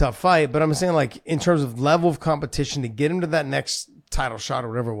 Marlon was a tough fight, but I'm saying like in terms of level of competition to get him to that next title shot or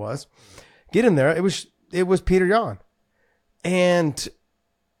whatever it was, get him there. It was Peter Yan. And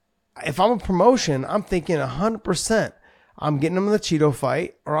if I'm a promotion, I'm thinking 100%. I'm getting him in the Cheeto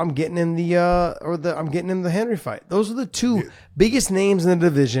fight, or I'm getting him I'm getting him the Henry fight. Those are the two biggest names in the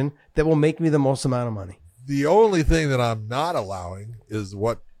division that will make me the most amount of money. The only thing that I'm not allowing is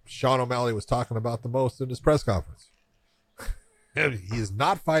what Sean O'Malley was talking about the most in his press conference. He is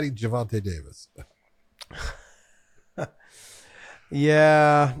not fighting Gervonta Davis.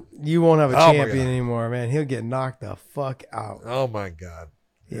 Yeah, you won't have a champion anymore, man. He'll get knocked the fuck out. Oh my God.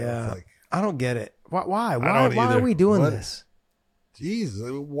 Yeah. I don't get it. Why? Why are we doing this? Jeez,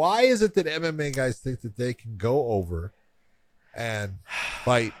 why is it that MMA guys think that they can go over and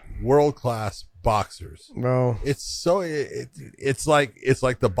fight world-class boxers? Bro, it's like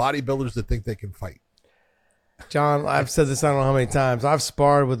the bodybuilders that think they can fight. John, I've said this I don't know how many times. I've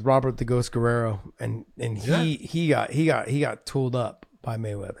sparred with Robert the Ghost Guerrero, and he got tooled up by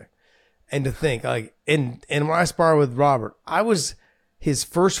Mayweather. And to think and when I sparred with Robert, I was his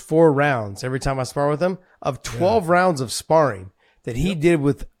first 4 rounds every time I spar with him of 12 rounds of sparring that he did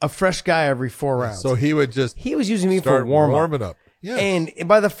with a fresh guy every 4 rounds. So he was using me for warming up. Yes. And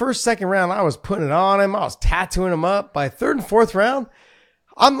by the second round, I was putting it on him. I was tattooing him up. By 3rd and 4th round,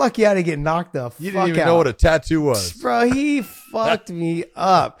 I'm lucky I didn't get knocked the fuck out. You didn't even know what a tattoo was. Bro, he fucked me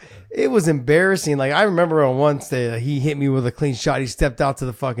up. It was embarrassing. Like, I remember on one day, he hit me with a clean shot. He stepped out to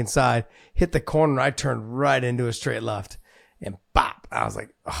the fucking side, hit the corner, and I turned right into a straight left. And bop. I was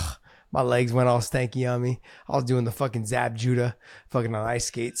like, ugh. My legs went all stanky on me. I was doing the fucking Zab Judah fucking on ice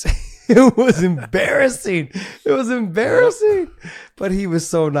skates. It was embarrassing. It was embarrassing. But he was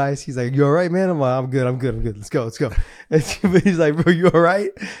so nice. He's like, you all right, man? I'm like, I'm good. Let's go. But he's like, bro, you all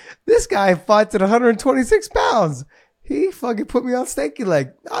right? This guy fought at 126 pounds. He fucking put me on stanky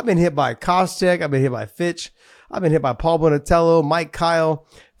leg. I've been hit by Koscheck. I've been hit by Fitch. I've been hit by Paul Bonatello, Mike Kyle,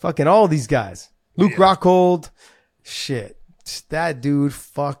 fucking all these guys. Luke Rockhold. Shit. That dude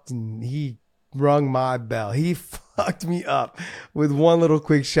he rung my bell. He fucked me up with one little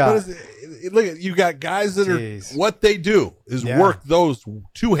quick shot. Look at you got guys that are what they do is work those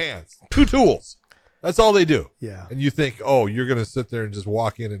 2 hands, 2 tools. That's all they do. Yeah. And you think, oh, you're gonna sit there and just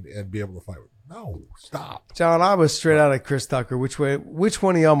walk in and be able to fight with them. No, stop. John, I was straight out of Chris Tucker. Which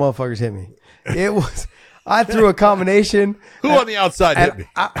one of y'all motherfuckers hit me? It was I threw a combination. Who on the outside hit me?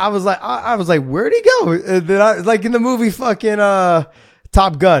 I was like, where'd he go? And then like in the movie fucking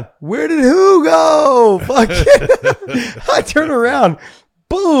Top Gun. Where did who go? Fucking I turned around.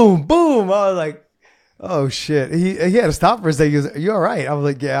 Boom, boom. I was like, oh shit. He had to stop for a second. He goes, you all right? I was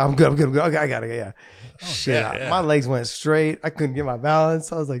like, yeah, I'm good. Okay, I got it. Yeah. Shit. My legs went straight. I couldn't get my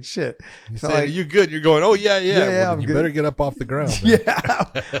balance. I was like, shit. You saying, like, you good? You're going, oh, yeah. Well, you better get up off the ground. Yeah.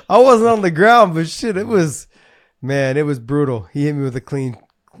 I wasn't on the ground, but shit, it was brutal. He hit me with a clean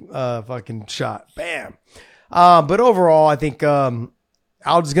fucking shot. Bam. But overall, I think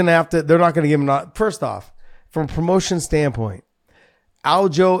Aljo's going to have to, they're not going to give him, first off, from a promotion standpoint,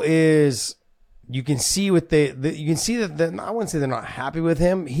 Aljo is, you can see you can see that I wouldn't say they're not happy with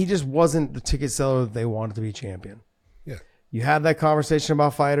him. He just wasn't the ticket seller that they wanted to be champion. Yeah. You have that conversation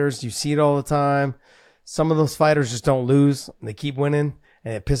about fighters. You see it all the time. Some of those fighters just don't lose. And they keep winning.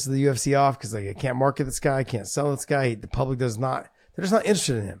 And it pisses the UFC off because they can't market this guy, can't sell this guy. The public they're just not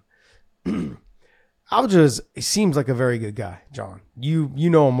interested in him. Aljo he seems like a very good guy, John. You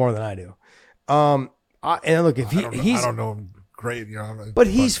know him more than I do. And look, if I don't know him great, but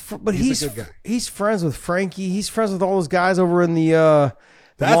he's a good guy. He's friends with Frankie. He's friends with all those guys over in the Long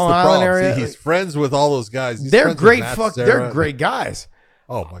Island area. See, he's friends with all those guys. They're great. They're great guys.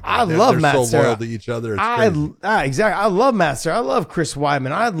 Oh my god! I love Matt so Serra. Loyal to each other. It's exactly. I love Matt Serra. I love Chris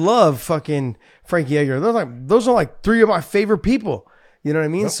Weidman. I love fucking Frankie Edgar. Those are like 3 of my favorite people. You know what I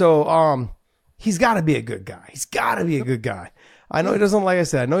mean? Yep. So he's got to be a good guy. He's got to be a good guy. I know he doesn't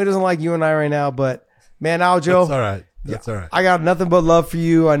like you and I right now, but man, Aljo. That's all right. That's all right. I got nothing but love for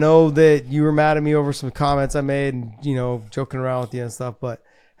you. I know that you were mad at me over some comments I made and, joking around with you and stuff. But,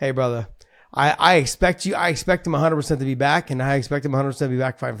 hey, brother, I expect him 100% to be back, and I expect him 100% to be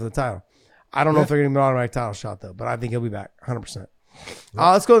back fighting for the title. I don't know if they're going to be an automatic title shot, though, but I think he'll be back 100%.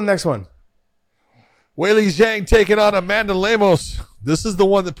 Let's go to the next one. Weili Zhang taking on Amanda Lemos. This is the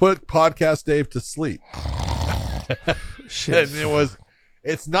one that put Podcast Dave to sleep. Shit. And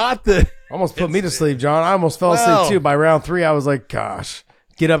it's not the... Almost put me to sleep, John. I almost fell asleep, too. By round 3, I was like, gosh,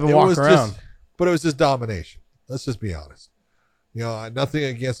 get up and walk around. But it was just domination. Let's just be honest. Nothing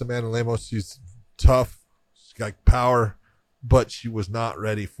against Amanda Lemos. She's tough. She's got power. but she was not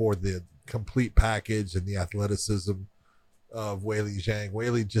ready for the complete package and the athleticism of Weili Zhang.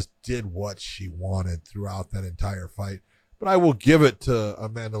 Weili just did what she wanted throughout that entire fight. But I will give it to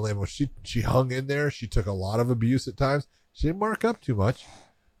Amanda Lemos. She hung in there. She took a lot of abuse at times. She didn't mark up too much,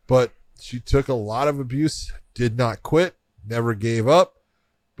 but she took a lot of abuse, did not quit, never gave up.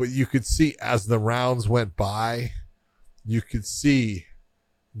 But you could see as the rounds went by, you could see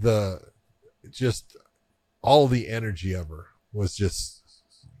just all the energy of her was just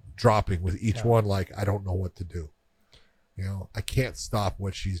dropping with each one. Like, I don't know what to do. You know, I can't stop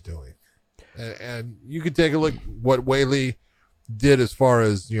what she's doing. And you could take a look what Weili did as far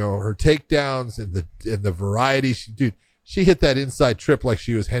as, you know, her takedowns and the variety. She hit that inside trip like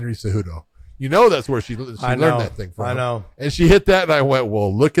she was Henry Cejudo. You know, that's where she learned that thing from. I know. And she hit that, and I went,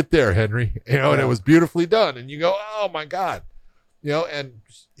 well, look at there, Henry. You know, and it was beautifully done. And you go, oh my God. You know, and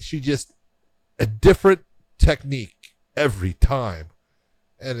she just a different technique every time.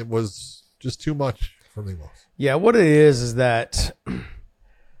 And it was just too much for Lemos. Yeah, what it is that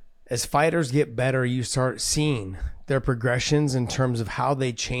as fighters get better, you start seeing their progressions in terms of how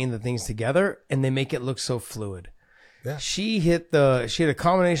they chain the things together, and they make it look so fluid. Yeah. She hit a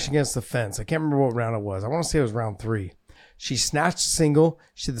combination against the fence. I can't remember what round it was. I want to say it was round 3. She snatched a single.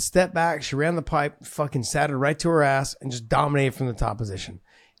 She did the step back. She ran the pipe, fucking sat it right to her ass, and just dominated from the top position.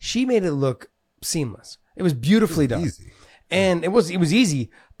 She made it look seamless. It was beautifully done. Easy. And it was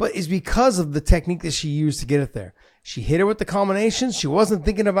easy, but it's because of the technique that she used to get it there. She hit her with the combinations. She wasn't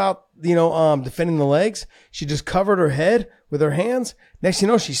thinking about, defending the legs. She just covered her head with her hands. Next thing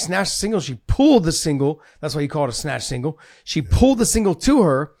you know, she snatched a single. She pulled the single. That's why you call it a snatch single. She pulled the single to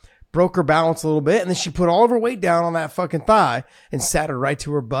her, broke her balance a little bit, and then she put all of her weight down on that fucking thigh and sat her right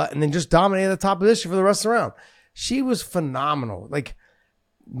to her butt and then just dominated the top position for the rest of the round. She was phenomenal. Like,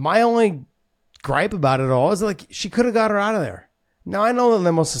 my only gripe about it all is like she could have got her out of there. Now I know that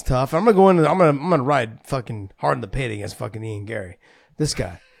Lemos is tough. I'm gonna ride fucking hard in the paint against fucking Ian Gary. This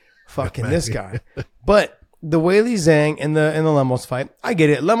guy. Fucking this guy. But the Weili Zhang in the Lemos fight, I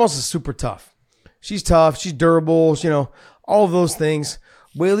get it. Lemos is super tough. She's tough, she's durable, all of those things.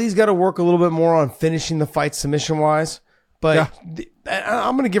 Weili's got to work a little bit more on finishing the fight submission wise. But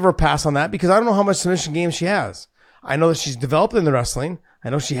I'm gonna give her a pass on that because I don't know how much submission game she has. I know that she's developed in the wrestling. I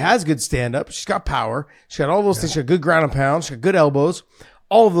know she has good stand-up. She's got power. She's got all those things. She's got good ground and pound. She's got good elbows.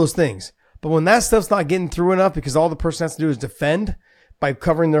 All of those things. But when that stuff's not getting through enough because all the person has to do is defend by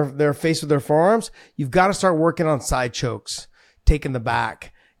covering their face with their forearms, you've got to start working on side chokes, taking the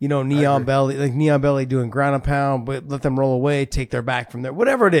back, neon belly doing ground and pound, but let them roll away, take their back from there.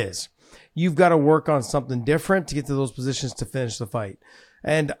 Whatever it is, you've got to work on something different to get to those positions to finish the fight.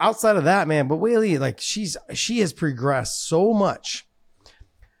 And outside of that, man, but Weili, she has progressed so much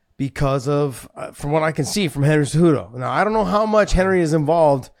because of, from what I can see from Henry Cejudo. Now, I don't know how much Henry is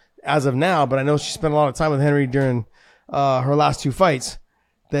involved as of now, but I know she spent a lot of time with Henry during her last 2 fights.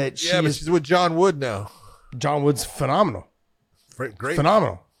 But she's with John Wood now. John Wood's phenomenal. Great.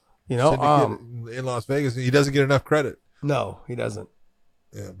 Phenomenal. In Las Vegas, he doesn't get enough credit. No, he doesn't.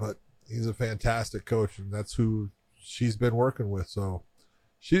 Yeah, but he's a fantastic coach, and that's who she's been working with. So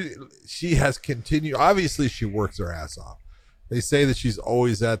she has continued. Obviously, she works her ass off. They say that she's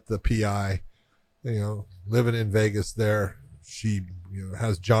always at the PI, living in Vegas there. She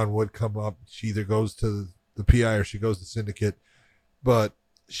has John Wood come up. She either goes to the PI or she goes to Syndicate. But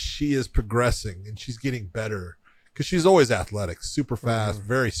she is progressing and she's getting better because she's always athletic, super fast,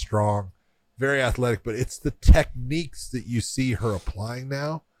 very strong, very athletic. But it's the techniques that you see her applying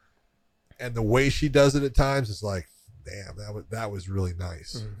now and the way she does it at times is like, damn, that was really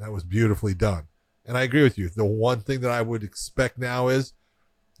nice. That was beautifully done. And I agree with you. The one thing that I would expect now is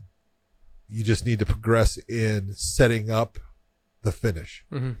you just need to progress in setting up the finish.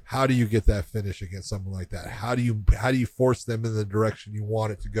 How do you get that finish against someone like that? How do you force them in the direction you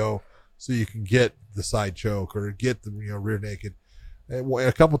want it to go so you can get the side choke or get the rear naked? And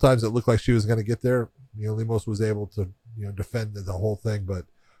a couple times it looked like she was going to get there. Lemos was able to defend the whole thing, but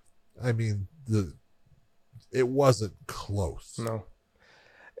I mean it wasn't close. No.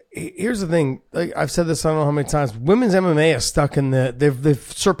 Here's the thing. Like I've said this, I don't know how many times. Women's MMA is stuck in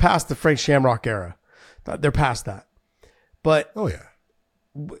they've surpassed the Frank Shamrock era. They're past that. But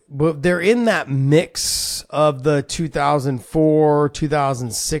but they're in that mix of the 2004,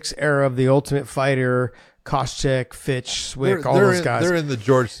 2006 era of the Ultimate Fighter, Koscheck, Fitch, Swick, all those guys. They're in the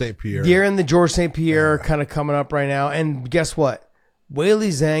George St. Pierre. They're in the George St. Pierre kind of coming up right now. And guess what? Weili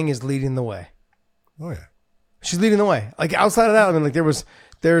Zhang is leading the way. Oh yeah, she's leading the way. Like outside of that, I mean, like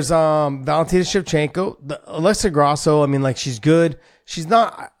there's Valentina Shevchenko, Alexa Grasso. I mean, like she's good. she's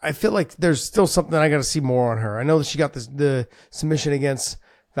not. I feel like there's still something I got to see more on her. I know that she got the submission against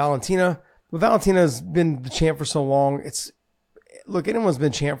Valentina, but Valentina's been the champ for so long. Look, anyone's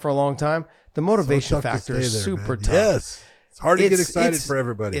been champ for a long time. The motivation factor is super tough. Yes, it's hard to get excited for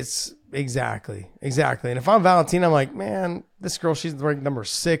everybody. It's exactly. And if I'm Valentina, I'm like, man, this girl, she's ranked number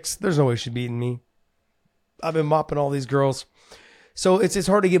 6. There's no way she's beating me. I've been mopping all these girls. So it's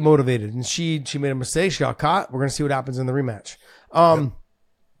hard to get motivated. And she made a mistake. She got caught. We're going to see what happens in the rematch. Go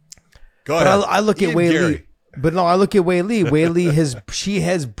ahead. I look at Wei Li. But no, I look at Wei Li. Wei Li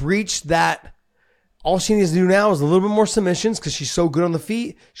has breached that. All she needs to do now is a little bit more submissions because she's so good on the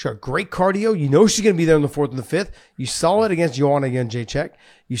feet. She got great cardio. You know she's going to be there in the 4th and the 5th. You saw it against Joanna Jędrzejczyk.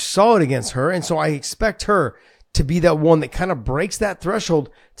 You saw it against her. And so I expect her to be that one that kind of breaks that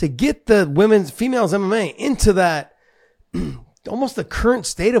threshold to get the females MMA into that almost the current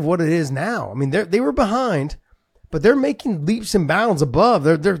state of what it is now. I mean, they were behind, but they're making leaps and bounds above.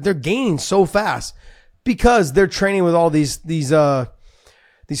 They're gaining so fast because they're training with all these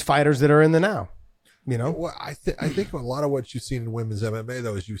fighters that are in the now. You know, well, I think a lot of what you've seen in women's MMA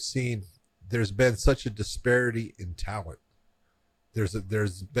though is there's been such a disparity in talent.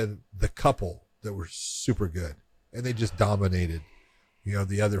 There's been the couple that were super good and they just dominated,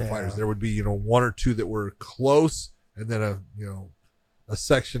 the other fighters. There would be, 1 or 2 that were close and then a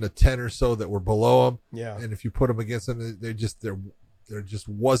section of 10 or so that were below them. Yeah. And if you put them against them, there just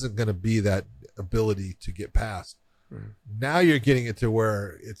wasn't going to be that ability to get past. Now you're getting it to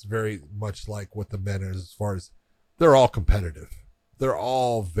where it's very much like what the men is as far as they're all competitive. They're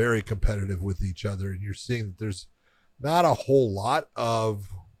all very competitive with each other. And you're seeing that there's not a whole lot of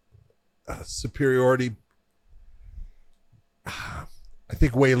superiority. I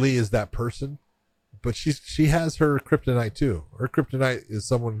think Wei Li is that person, but she has her kryptonite too. Her kryptonite is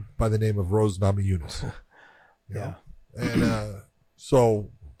someone by the name of Rose Namajunas. Yeah. And so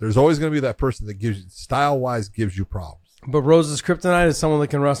there's always going to be that person that style-wise gives you problems. But Rose's kryptonite is someone that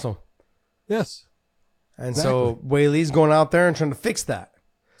can wrestle. Yes. And exactly. So Wei Li's going out there and trying to fix that.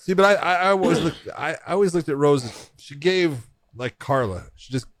 See, but I always looked at Rose. She gave, like Carla,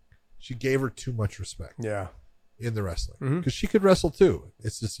 she gave her too much respect. Yeah. In the wrestling. Because she could wrestle too.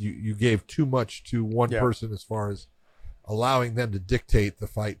 It's just you gave too much to one person as far as allowing them to dictate the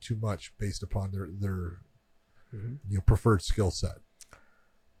fight too much based upon their preferred skill set.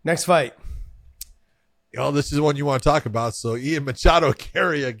 Next fight. This is one you want to talk about. So Ian Machado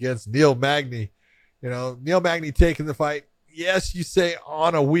Carey against Neil Magny. Neil Magny taking the fight. Yes, you say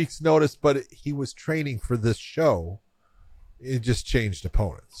on a week's notice, but he was training for this show. It just changed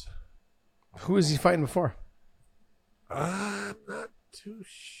opponents. Who was he fighting before? I'm not too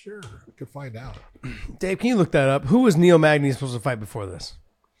sure. I could find out. Dave, can you look that up? Who was Neil Magny supposed to fight before this?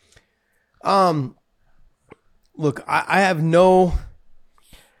 Look, I have no...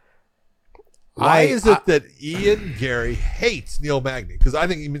 Why is it that Ian Gary hates Neil Magny? Because I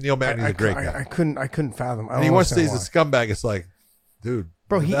think Neil Magny is a great guy. I couldn't fathom. And he wants to say he's a scumbag. It's like, dude,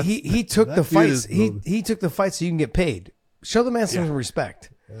 bro, he took the fights. He took the fight so you can get paid. Show the man some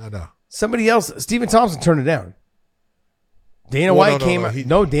respect. I know. Somebody else, Stephen Thompson, turned it down. Dana White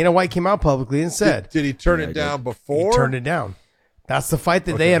came out publicly and said, "Did he turn it down before?" He turned it down. That's the fight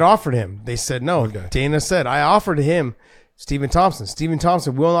that they had offered him. They said no. Okay. Dana said, "I offered him Stephen Thompson. Stephen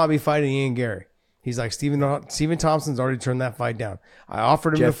Thompson will not be fighting Ian Gary." He's like, Stephen Thompson's already turned that fight down. I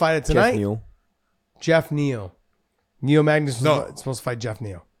offered him to fight it tonight. Jeff Neal. Neil Magnus was supposed to fight Jeff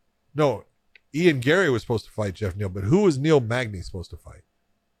Neal. No, Ian Gary was supposed to fight Jeff Neal, but who was Neil Magny supposed to fight?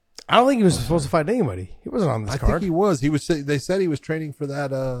 I don't think he was supposed to fight anybody. He wasn't on this card. I think he was. They said he was training for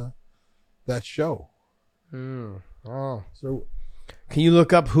that show. Oh. So, can you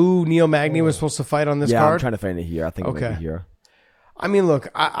look up who Neil Magny was supposed to fight on this card? Yeah, I'm trying to find it here. I think it might be here. I mean,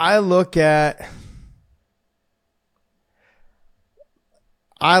 look, I look at...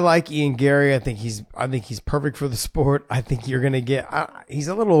 I like Ian Gary. I think he's perfect for the sport. I think you're gonna get. He's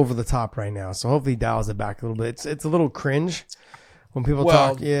a little over the top right now, so hopefully he dials it back a little bit. It's a little cringe when people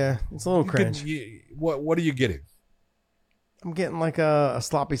talk. Yeah, it's a little cringe. What are you getting? I'm getting like a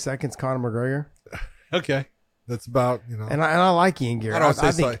sloppy seconds Conor McGregor. Okay, that's about And I like Ian Gary. I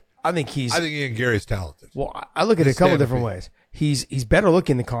think Ian Gary's talented. Well, I look at it a couple different ways. He's better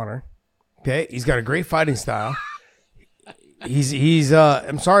looking than Conor. Okay, he's got a great fighting style. He's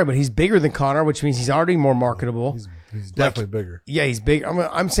I'm sorry, but he's bigger than Conor, which means he's already more marketable. He's definitely bigger. Yeah, he's big.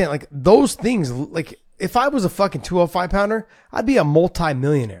 I'm saying like those things. Like if I was a fucking 205 pounder, I'd be a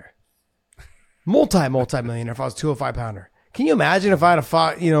multi-millionaire. Multi-millionaire if I was 205 pounder. Can you imagine if I had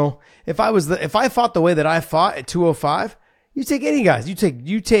fought? If I fought the way that I fought at 205, you take any guys.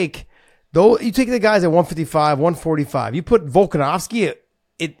 You take Though you take the guys at 155, 145, you put Volkanovski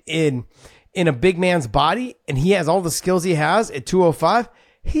in a big man's body, and he has all the skills he has at 205.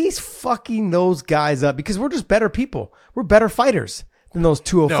 He's fucking those guys up because we're just better people. We're better fighters than those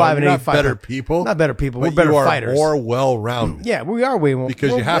 205 and 85. Better people. Not better people. We're better fighters. More well-rounded. Yeah, we are way more.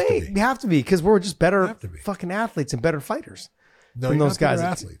 Because you have to be. We have to be because we're just better fucking athletes and better fighters than those guys.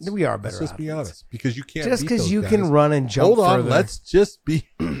 Athletes. We are better. Let's just be honest. Because you can't. Just because you can run and jump. Hold on. Further. Let's just be.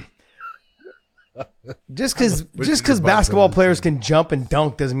 Just because basketball players can jump and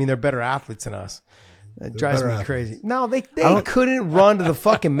dunk doesn't mean they're better athletes than us. That drives me crazy. No, they couldn't run to the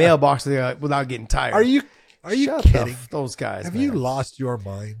fucking mailbox without getting tired. Are you kidding? Those guys. Have you lost your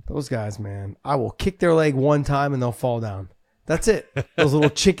mind? Those guys, man. I will kick their leg one time and they'll fall down. That's it. Those little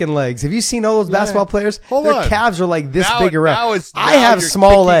chicken legs. Have you seen all those basketball players? Their calves are like this big around. I have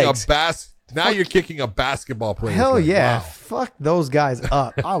small legs. Now you're kicking a basketball player. Hell yeah. Wow. Fuck those guys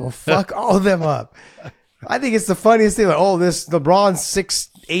up. I will fuck all of them up. I think it's the funniest thing. Like, this LeBron's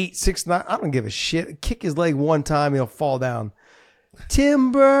 6'8", 6'9". I don't give a shit. Kick his leg one time, he'll fall down.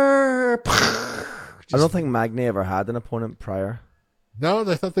 Timber. I don't think Magny ever had an opponent prior. No,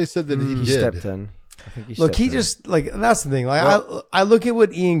 I thought they said that he did. Stepped in. I think just like that's the thing. Like I look at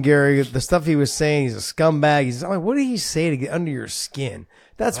what Ian Gary, the stuff he was saying. He's a scumbag. I'm like, what did he say to get under your skin?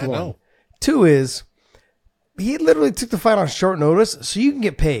 That's one. Know. Two is he literally took the fight on short notice so you can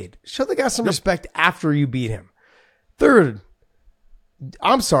get paid. Show the guy some respect after you beat him. Third,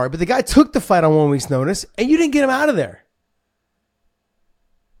 I'm sorry, but the guy took the fight on 1 week's notice and you didn't get him out of there.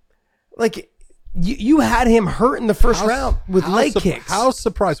 Like you had him hurt in the first round with leg kicks. How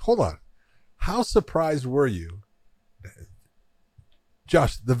surprised? Hold on. How surprised were you?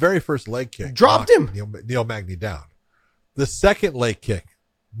 Josh, the very first leg kick dropped him. Neil Magny down. The second leg kick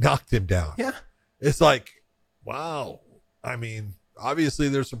knocked him down. Yeah. It's like, wow. I mean, obviously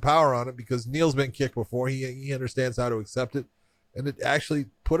there's some power on it because Neil's been kicked before. He understands how to accept it. And it actually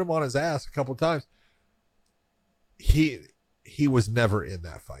put him on his ass a couple of times. He was never in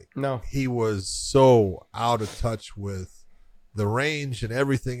that fight. No. He was so out of touch with the range and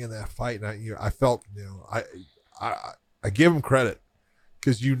everything in that fight. And I felt, I give him credit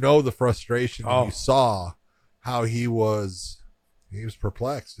because the frustration. Oh. You saw how he was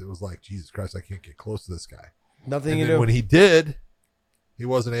perplexed. It was like, Jesus Christ, I can't get close to this guy. Nothing you do. When he did, he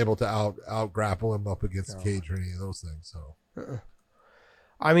wasn't able to out grapple him up against the cage or any of those things. So,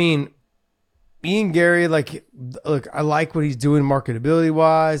 I mean, Ian Gary, look, I like what he's doing marketability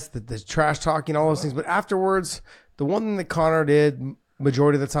wise, the trash talking, all those things. But afterwards, the one thing that Conor did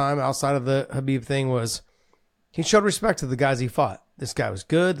majority of the time outside of the Khabib thing was he showed respect to the guys he fought. This guy was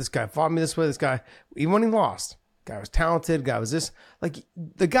good. This guy fought me this way. This guy, even when he lost, guy was talented. Guy was this. Like,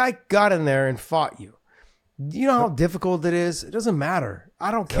 the guy got in there and fought you. You know how difficult it is? It doesn't matter. I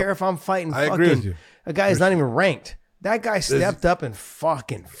don't care if I'm fighting I agree with you. A guy who's not even ranked. That guy stepped up and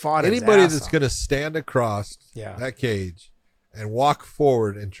fucking fought anybody his ass that's off. going to stand across that cage and walk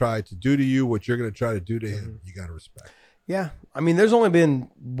forward and try to do to you what you're going to try to do to him, you got to respect. Yeah. I mean, there's only been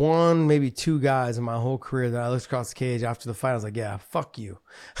one, maybe two guys in my whole career that I looked across the cage after the fight. I was like, yeah, fuck you.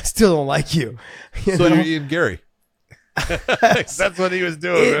 I still don't like you. So you're Ian Gary. That's what he was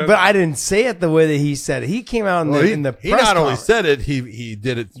doing. But I didn't say it the way that he said it. He came out in the press He not only conference. said it, he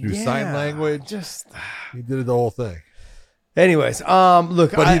did it through sign language. He did it the whole thing. Anyways,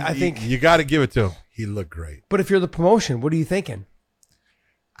 look, but I think you got to give it to him. He looked great. But if you're the promotion, what are you thinking?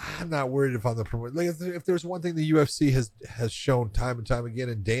 I'm not worried if I'm the promoter. Like if there's one thing the UFC has shown time and time again,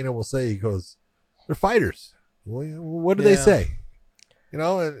 and Dana will say, he goes, they're fighters. Well, what do they say? You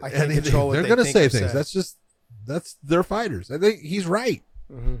know, and they're going to say things. That's they're fighters. I think he's right.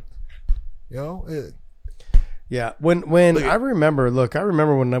 Mm-hmm. You know, yeah. When I remember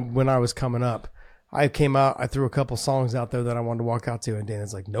when I was coming up, I came out. I threw a couple songs out there that I wanted to walk out to, and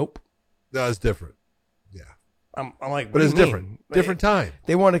Dana's like, "Nope." No, it's different. Yeah, I'm like, but it's different. Different time.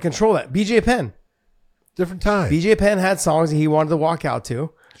 They wanted to control that. BJ Penn. Different time. BJ Penn had songs that he wanted to walk out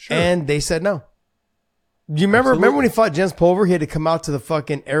to, and they said no. Do you remember? Absolutely. Remember when he fought Jens Pulver? He had to come out to the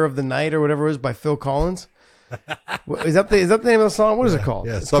fucking Air of the Night or whatever it was by Phil Collins. Is that the name of the song? What is it called?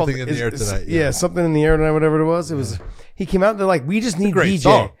 Yeah, it's something in the air tonight. Yeah, something in the air tonight, whatever it was. It was. He came out. They're like, we just need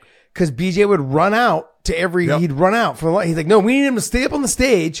BJ because BJ would run out to every. Yep. He'd run out from. He's like, no, we need him to stay up on the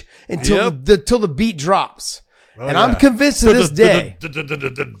stage until the beat drops. Oh, and I'm convinced to this day.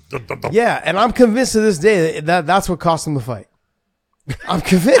 Yeah, and I'm convinced to this day that's what cost him the fight. I'm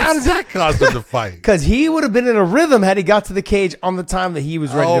convinced. How does that cost him the fight? Because he would have been in a rhythm had he got to the cage on the time that he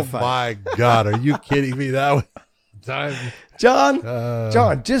was ready to fight. Oh my God, are you kidding me? That was time.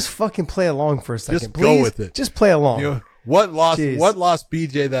 John, just fucking play along for a second, just please. Go with it. Just play along. What lost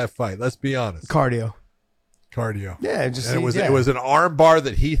BJ that fight? Let's be honest. Cardio. Yeah, it was an arm bar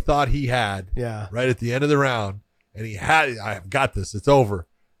that he thought he had. Yeah. Right at the end of the round, and I've got this. It's over,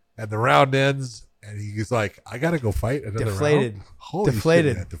 and the round ends, and he's like, I gotta go fight another round.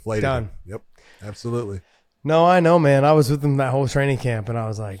 Deflated. Shit, deflated. Done. Yep, absolutely. No, I know, man. I was with him that whole training camp, and I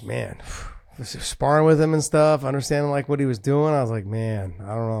was like, man, sparring with him and stuff, understanding like what he was doing. I was like, man,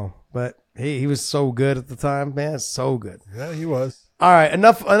 I don't know, but he was so good at the time, man, so good. Yeah, he was. All right,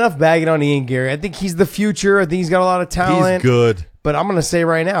 enough bagging on Ian Gary. I think he's the future. I think he's got a lot of talent. He's good. But I'm going to say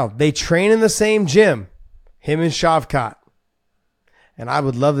right now, they train in the same gym, him and Shavkat. And I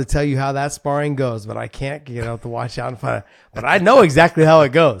would love to tell you how that sparring goes, but I can't get out to watch out and find it. But I know exactly how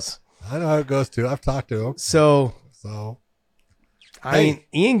it goes. I know how it goes too. I've talked to him. So I mean,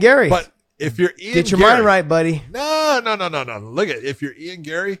 Ian Gary. But if you're Ian get your Gary, mind right, buddy. No. Look if you're Ian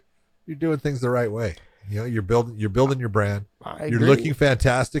Gary, you're doing things the right way. You know, you're building your brand. You're looking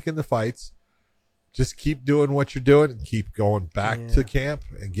fantastic in the fights. Just keep doing what you're doing and keep going back to camp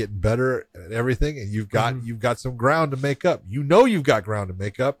and getting better at everything. And you've got some ground to make up. You know you've got ground to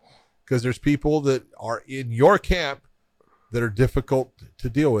make up because there's people that are in your camp that are difficult to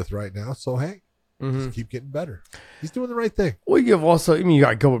deal with right now. So hey, just keep getting better. He's doing the right thing. Well, you have also, you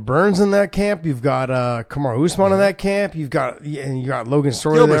got Gilbert Burns in that camp. You've got Kamaru Usman in that camp. You got Logan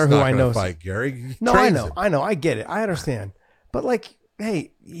Story there, who I know. Fight Gary. No, I know. I get it. I understand. But like,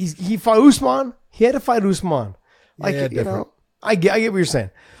 hey, he fought Usman. He had to fight Usman. Like, I get what you're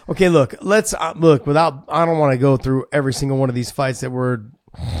saying. Okay, look, let's look without. I don't want to go through every single one of these fights that were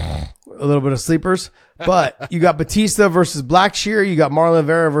a little bit of sleepers. But you got Batista versus Blackshear. You got Marlon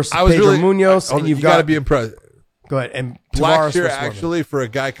Vera versus Pedro Munoz, and you've got to be impressed. Go ahead. And Blackshear, actually, for a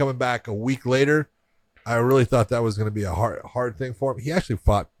guy coming back a week later, I really thought that was going to be a hard thing for him. He actually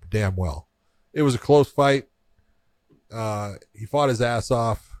fought damn well. It was a close fight. He fought his ass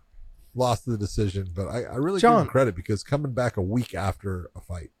off. Lost the decision, but I really give him credit because coming back a week after a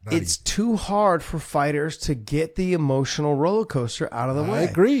fight, it's too hard for fighters to get the emotional roller coaster out of the way. I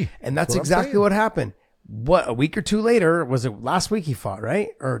agree. And that's exactly what happened. What, a week or two later, was it last week he fought, right?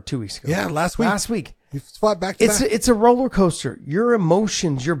 Or 2 weeks ago? Yeah, last week. He fought back to back. It's a roller coaster. Your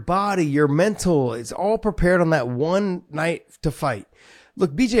emotions, your body, your mental, it's all prepared on that one night to fight.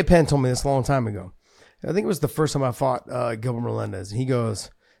 Look, BJ Penn told me this a long time ago. I think it was the first time I fought Gilbert Melendez. He goes,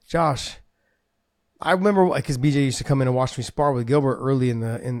 Josh, I remember because BJ used to come in and watch me spar with Gilbert early in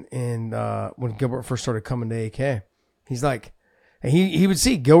when Gilbert first started coming to AK. He's like, and he would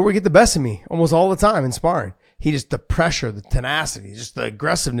see Gilbert would get the best of me almost all the time in sparring. The pressure, the tenacity, just the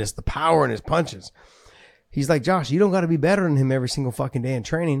aggressiveness, the power in his punches. He's like, Josh, you don't got to be better than him every single fucking day in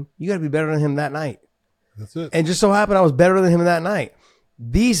training. You got to be better than him that night. That's it. And just so happened I was better than him that night.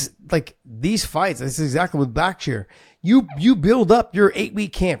 These fights, this is exactly with Blackshear. You build up your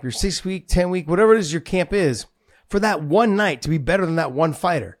 8-week camp, your 6-week, 10-week, whatever it is your camp is, for that one night to be better than that one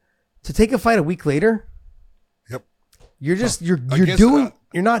fighter. To take a fight a week later, yep, you're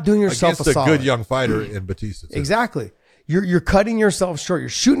not doing yourself a solid. Against a good young fighter in Batista. Too. Exactly. You're cutting yourself short. You're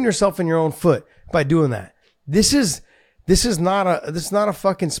shooting yourself in your own foot by doing that. This is not a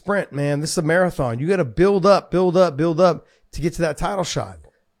fucking sprint, man. This is a marathon. You got to build up to get to that title shot.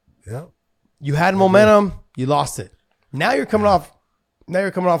 Yeah. You had momentum, you lost it. Now you're coming off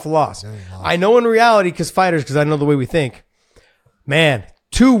a loss. I know in reality, because I know the way we think, man,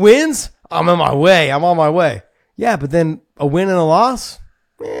 2 wins, I'm on my way. Yeah, but then a win and a loss,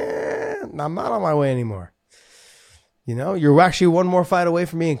 I'm not on my way anymore. You know, you're actually one more fight away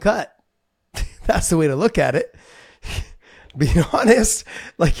from being cut. That's the way to look at it. Being honest,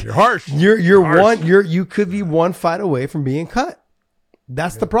 like you're harsh. You could be one fight away from being cut.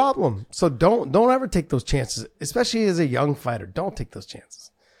 That's the problem. So don't ever take those chances, especially as a young fighter. Don't take those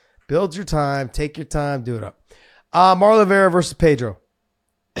chances. Build your time, take your time, do it up. Marlon Vera versus Pedro.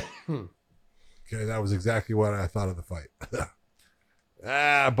 Okay, that was exactly what I thought of the fight.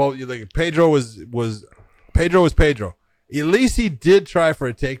 Both you think Pedro was Pedro. At least he did try for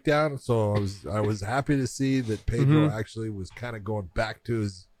a takedown, so I was happy to see that Pedro actually was kind of going back to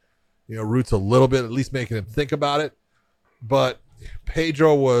his roots a little bit, at least making him think about it. But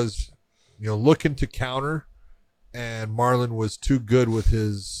Pedro was looking to counter, and Marlon was too good with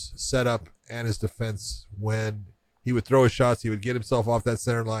his setup and his defense. When he would throw his shots, he would get himself off that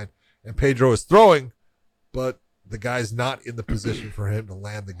center line, and Pedro is throwing, but the guy's not in the position for him to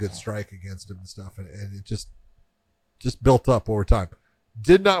land the good strike against him and stuff, and it just built up over time.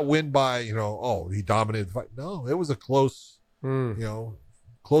 Did not win by, he dominated the fight. No, it was a close,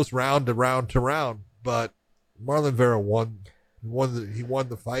 close round to round, but Marlon Vera won. He won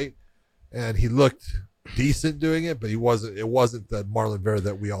the fight, and he looked decent doing it, but he wasn't. It wasn't the Marlon Vera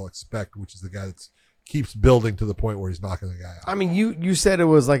that we all expect, which is the guy that keeps building to the point where he's knocking the guy out. I mean, you said it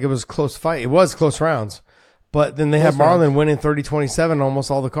was close fight. It was close rounds, but then they had Marlon winning 30-27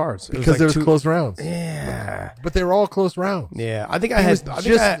 almost all the cards because there was close rounds. Yeah, but they were all close rounds. Yeah, I think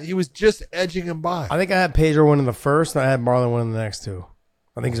he was just edging him by. I think I had Pedro winning the first, and I had Marlon winning the next two.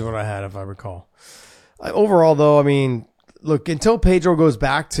 I think is what I had, if I recall. Overall, though, I mean, look, until Pedro goes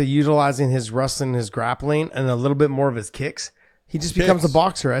back to utilizing his wrestling, his grappling, and a little bit more of his kicks, he just becomes a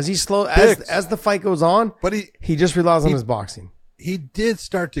boxer. As the fight goes on, but he just relies on his boxing. He did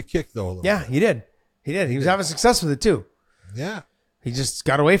start to kick, though, a little bit. He did. He was having success with it, too. Yeah. He just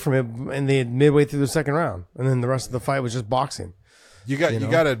got away from it midway through the second round, and then the rest of the fight was just boxing. You got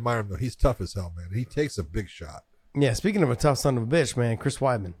to admire him, though. He's tough as hell, man. He takes a big shot. Yeah, speaking of a tough son of a bitch, man, Chris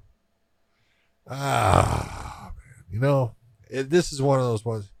Weidman. Man. You know, this is one of those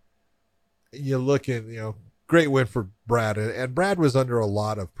ones. You look at, great win for Brad. And Brad was under a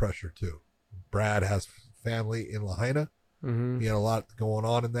lot of pressure, too. Brad has family in Lahaina. Mm-hmm. He had a lot going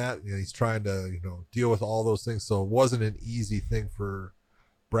on in that. He's trying to, deal with all those things. So it wasn't an easy thing for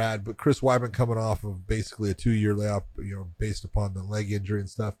Brad. But Chris Weidman coming off of basically a 2-year layoff, based upon the leg injury and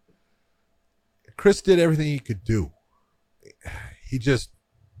stuff. Chris did everything he could do.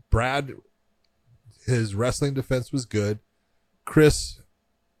 Brad, his wrestling defense was good. Chris,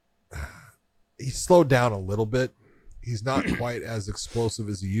 he slowed down a little bit. He's not quite as explosive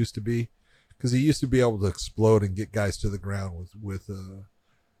as he used to be, because he used to be able to explode and get guys to the ground with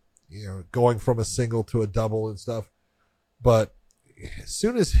going from a single to a double and stuff. But as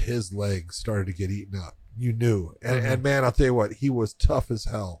soon as his legs started to get eaten up, you knew. And man, I'll tell you what, he was tough as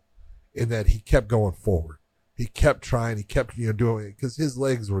hell in that he kept going forward. He kept trying. He kept doing it because his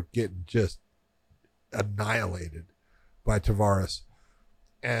legs were getting just annihilated by Tavares,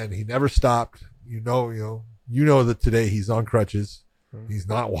 and he never stopped. You know that today he's on crutches. He's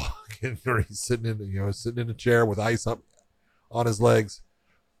not walking, or he's sitting in a chair with ice up on his legs.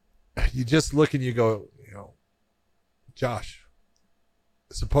 You just look and you go, Josh.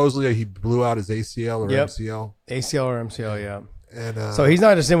 Supposedly he blew out his ACL or MCL. ACL or MCL, yeah. And so he's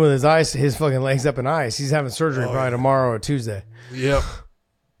not just in with his fucking legs up in ice. He's having surgery probably tomorrow or Tuesday. Yep.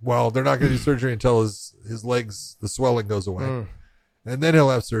 Well, they're not going to do surgery until his legs, the swelling goes away. And then he'll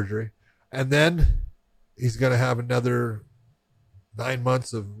have surgery. And then he's going to have another 9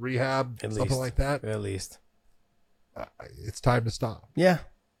 months of rehab, something like that. At least. It's time to stop. Yeah.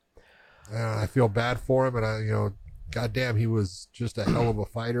 I feel bad for him. And goddamn, he was just a hell of a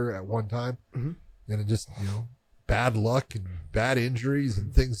fighter at one time. Mm-hmm. And it just, bad luck and bad injuries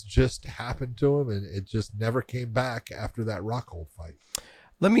and things just happened to him, and it just never came back after that Rockhold fight.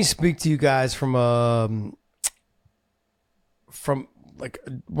 Let me speak to you guys from like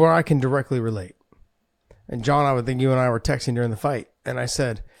where I can directly relate. And John, I would think you and I were texting during the fight, and I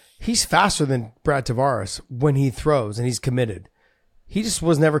said, he's faster than Brad Tavares when he throws and he's committed. He just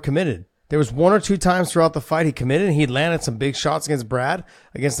was never committed. There was 1 or 2 times throughout the fight he committed, and he landed some big shots against Brad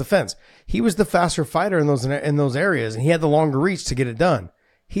against the fence. He was the faster fighter in those areas, and he had the longer reach to get it done.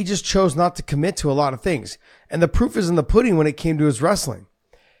 He just chose not to commit to a lot of things. And the proof is in the pudding when it came to his wrestling.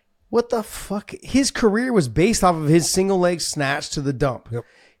 What the fuck? His career was based off of his single leg snatch to the dump. Yep.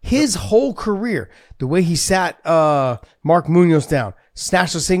 His whole career, the way he sat Mark Munoz down,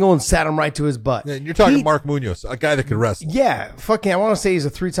 snatched a single and sat him right to his butt. Yeah, you're talking Mark Munoz, a guy that can wrestle. Yeah, fucking, I want to say he's a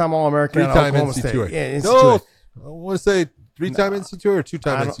 3-time All-American. 3-time NCAA. Yeah, NCAA. No, I want to say 3-time NCAA or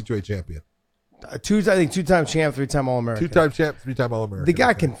 2-time NCAA champion. I think 2-time champ, 3-time All-American. 2-time champ, 3-time All-American. The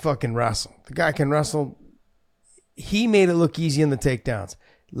guy can fucking wrestle. He made it look easy in the takedowns.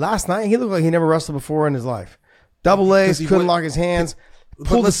 Last night, he looked like he never wrestled before in his life. Double legs, couldn't lock his hands.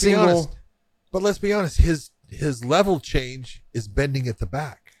 Pulled a single. But let's be honest, his level change is bending at the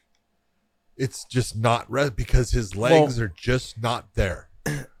back. It's just not because his legs are just not there.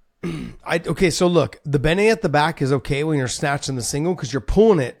 Okay, so look, the bending at the back is okay when you're snatching the single because you're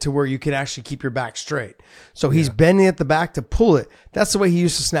pulling it to where you can actually keep your back straight. So he's bending at the back to pull it. That's the way he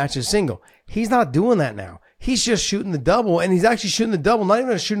used to snatch his single. He's not doing that now. He's just shooting the double, and he's actually shooting the double, not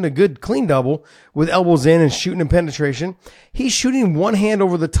even shooting a good clean double with elbows in and shooting in penetration. He's shooting one hand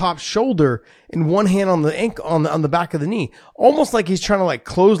over the top shoulder and one hand on the ankle, on the back of the knee, almost like he's trying to like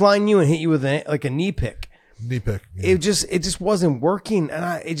clothesline you and hit you with a knee pick. Knee pick. Yeah. It just wasn't working,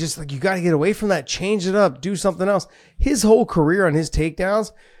 and it just like you got to get away from that, change it up, do something else. His whole career on his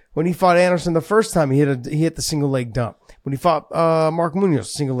takedowns, when he fought Anderson the first time, he hit the single leg dump. When he fought Mark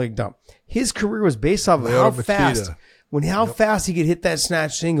Munoz, single leg dump. His career was based off of how fast he could hit that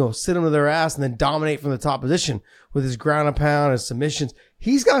snatch single, sit him to their ass, and then dominate from the top position with his ground and pound and submissions.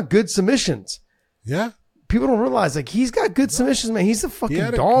 He's got good submissions. Yeah. people don't realize, like, he's got good submissions, man. He's a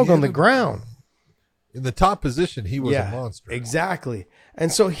fucking dog on the ground. In the top position, he was a monster. Exactly.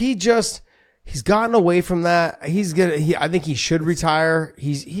 And so he's gotten away from that. I think he should retire.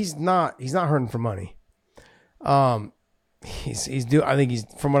 He's not hurting for money. I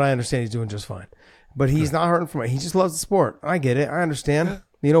think from what I understand, he's doing just fine. But he's not hurting for money. He just loves the sport. I get it. I understand. Yeah.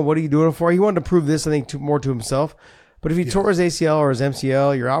 You know, what are you doing it for? He wanted to prove this, I think, more to himself. But if he tore his ACL or his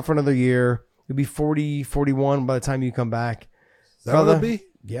MCL, you're out for another year. You'll be 40, 41 by the time you come back. Is that what it'll be?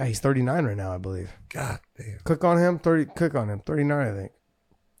 Yeah, he's 39 right now, I believe. God damn. Click on him, 39, I think.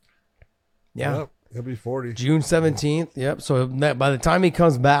 Yeah. Yep, he'll be 40. June 17th. Yep. So by the time he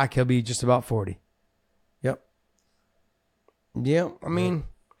comes back, he'll be just about 40. Yep. Yeah. I mean,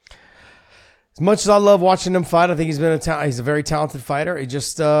 as much as I love watching him fight, I think he's a very talented fighter. He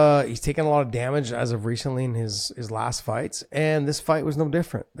just he's taken a lot of damage as of recently in his last fights, and this fight was no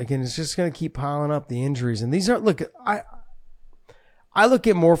different. Again, it's just going to keep piling up the injuries, and these are I look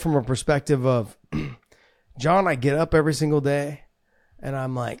at more from a perspective of, John, I get up every single day and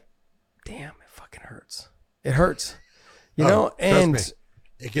I'm like, damn, it fucking hurts. It hurts. You know, and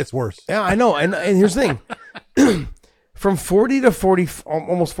it gets worse. Yeah, I know. And here's the thing. From 40 to 40,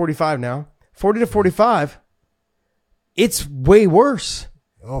 almost 45 now, 40 to 45, it's way worse.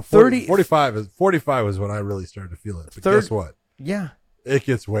 Oh, 45 is when I really started to feel it. But guess what? Yeah. It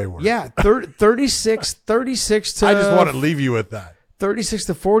gets way worse. Yeah, 36 to... I just want to leave you with that. 36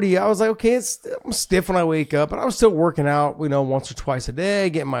 to 40, I was like, okay, I'm stiff when I wake up, but I was still working out, once or twice a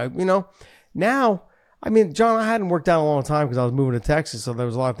day, getting my, now, I mean, John, I hadn't worked out in a long time because I was moving to Texas, so there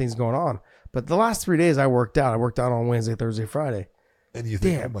was a lot of things going on. But the last 3 days I worked out. I worked out on Wednesday, Thursday, Friday. And you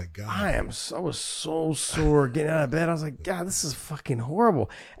think, oh my God. I was so sore getting out of bed. I was like, God, this is fucking horrible.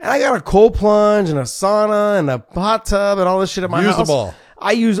 And I got a cold plunge and a sauna and a hot tub and all this shit at my house. Use them all.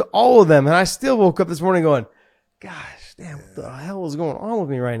 I use all of them. And I still woke up this morning going, gosh, damn, what the hell is going on with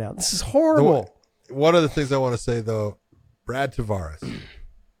me right now? This is horrible. One of the things I want to say, though, Brad Tavares.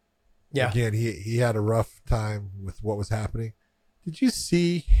 Yeah. Again, he had a rough time with what was happening. Did you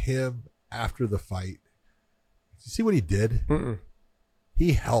see him after the fight? Did you see what he did? Mm-mm.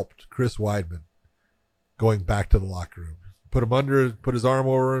 He helped Chris Weidman going back to the locker room. Put his arm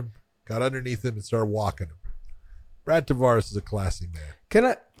over him, got underneath him, and started walking him. Brad Tavares is a classy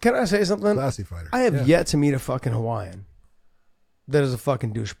man. Can I say something? Classy fighter. I have yet to meet a fucking Hawaiian that is a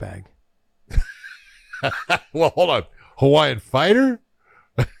fucking douchebag. Well, hold on. Hawaiian fighter?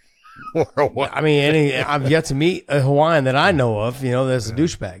 I mean, I've yet to meet a Hawaiian that I know of, that's a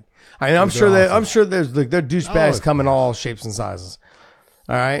douchebag. I mean, I'm sure there are douchebags come in all shapes and sizes.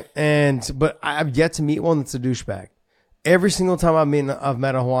 All right. But I've yet to meet one that's a douchebag. Every single time I've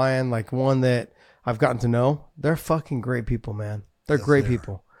met a Hawaiian, like one that I've gotten to know, they're fucking great people, man. They're great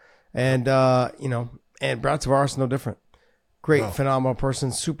people. And, and Brad Tavares is no different. Great, phenomenal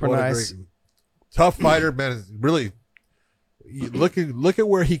person. Super nice. Tough fighter, man. Really, look at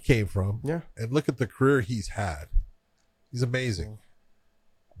where he came from. Yeah. And look at the career he's had. He's amazing.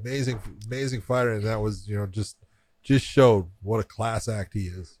 Amazing fighter. And that was, just showed what a class act he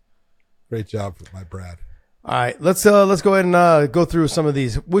is. Great job for my Brad. All right, let's go ahead and go through some of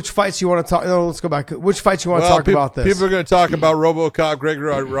these. Which fights you want to talk? No, let's go back. Which fights you want to talk about this? People are going to talk about RoboCop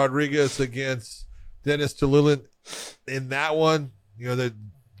Gregory Rodriguez against Dennis Tulilin. In that one, the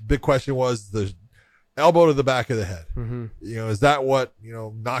big question was the elbow to the back of the head. Mm-hmm. Is that what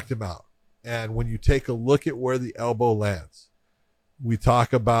knocked him out? And when you take a look at where the elbow lands, we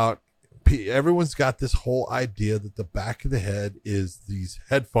talk about everyone's got this whole idea that the back of the head is these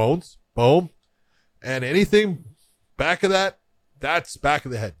headphones. Boom. And anything back of that, that's back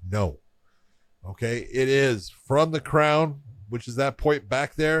of the head. No. Okay. It is from the crown, which is that point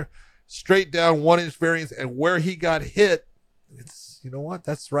back there, straight down 1 inch variance. And where he got hit, it's,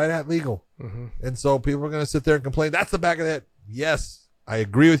 that's right at legal. Mm-hmm. And so people are going to sit there and complain, that's the back of the head. Yes, I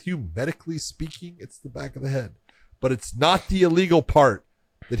agree with you. Medically speaking, it's the back of the head. But it's not the illegal part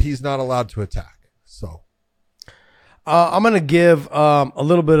that he's not allowed to attack. So. I'm going to give a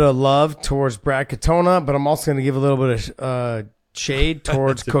little bit of love towards Brad Katona, but I'm also going to give a little bit of shade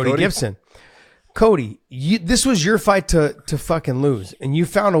towards Cody Gibson. Cody, this was your fight to fucking lose, and you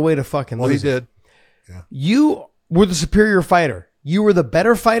found a way to fucking lose. Well, he did. Yeah. You were the superior fighter. You were the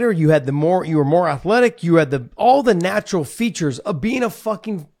better fighter. You were more athletic. You had all the natural features of being a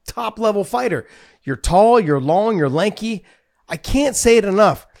fucking top level fighter. You're tall, you're long, you're lanky. I can't say it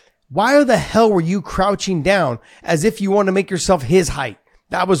enough. Why the hell were you crouching down as if you want to make yourself his height?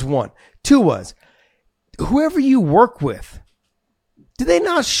 That was one. Two was, whoever you work with, did they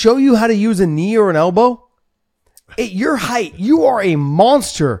not show you how to use a knee or an elbow? At your height, you are a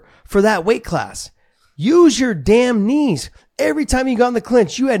monster for that weight class. Use your damn knees. Every time you got in the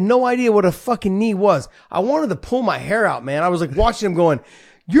clinch, you had no idea what a fucking knee was. I wanted to pull my hair out, man. I was like watching him going,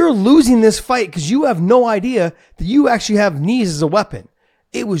 you're losing this fight because you have no idea that you actually have knees as a weapon.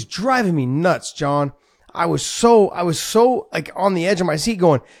 It was driving me nuts, John. I was so like on the edge of my seat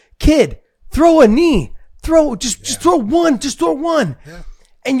going, kid, throw a knee. Just throw one. Yeah.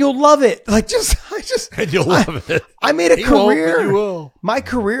 And you'll love it. And you'll love it. I made a career. Won't, you will. My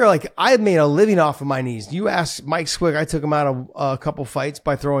career, like I made a living off of my knees. You ask Mike Swick, I took him out of a couple fights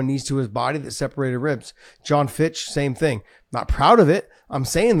by throwing knees to his body that separated ribs. John Fitch, same thing. Not proud of it. I'm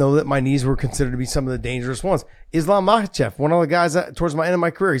saying though that my knees were considered to be some of the dangerous ones. Islam Makhachev, one of the guys that, towards my end of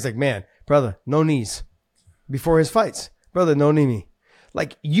my career, he's like, man, brother, no knees. Before his fights, brother, no knee me.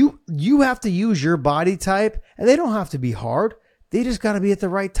 Like you have to use your body type, and they don't have to be hard. They just got to be at the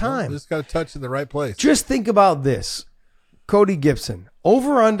right time. Just got to touch in the right place. Just think about this. Cody Gibson,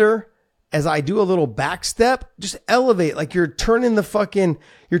 over under, as I do a little back step, just elevate. Like you're turning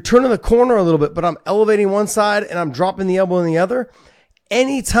the corner a little bit, but I'm elevating one side and I'm dropping the elbow in the other.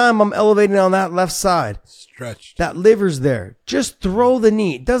 Anytime I'm elevating on that left side, stretched. That liver's there. Just throw the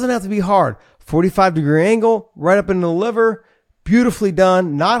knee. It doesn't have to be hard. 45-degree angle, right up into the liver. Beautifully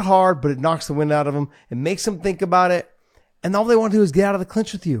done. Not hard, but it knocks the wind out of them. It makes them think about it. And all they want to do is get out of the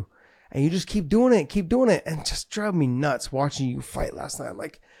clinch with you. And you just keep doing it. And just drove me nuts watching you fight last night. I'm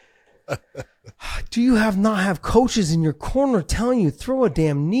like, do you not have coaches in your corner telling you, throw a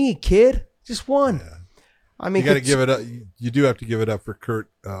damn knee, kid? Just one. Yeah. I mean, you got to give it up. You do have to give it up for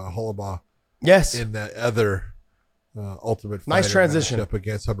Kurt Holland. Yes. In that other Ultimate Fighter nice transition up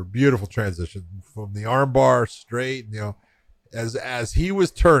against Hubbard. Beautiful transition from the armbar straight. You know, as he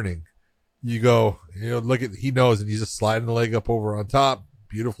was turning, you go, look at, he knows, and he's just sliding the leg up over on top.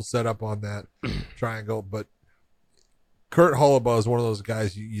 Beautiful setup on that triangle. But Kurt Holland is one of those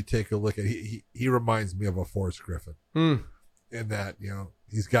guys you take a look at. He reminds me of a Forrest Griffin in that,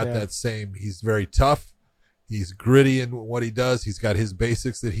 he's got that same, he's very tough. He's gritty in what he does. He's got his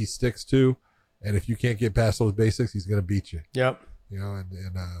basics that he sticks to. And if you can't get past those basics, he's going to beat you. Yep. And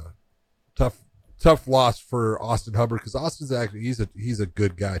tough loss for Austin Hubbard, because Austin's actually, he's a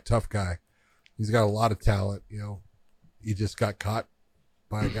good guy, tough guy. He's got a lot of talent. He just got caught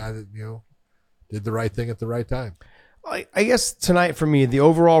by a guy that, did the right thing at the right time. I guess tonight for me, the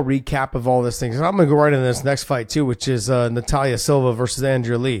overall recap of all this things, and I'm going to go right into this next fight too, which is Natalia Silva versus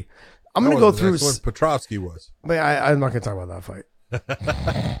Andrea Lee. I'm going to go through what Petrovsky was. But I'm not going to talk about that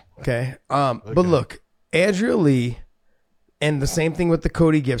fight. Okay. But look, Andrea Lee, and the same thing with the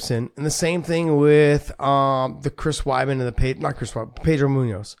Cody Gibson, and the same thing with the Chris Weidman and Pedro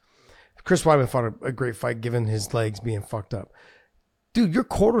Munoz. Chris Weidman fought a great fight given his legs being fucked up. Dude, your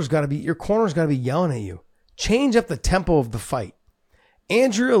corner's got to be yelling at you. Change up the tempo of the fight.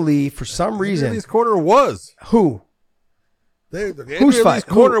 Andrea Lee, for some reason, Lee's corner was who? Whose fight?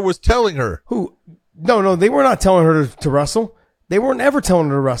 Corner was telling her. Who? No, they were not telling her to wrestle. They weren't ever telling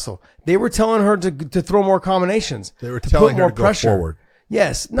her to wrestle. They were telling her to throw more combinations. They were telling her to go pressure. forward.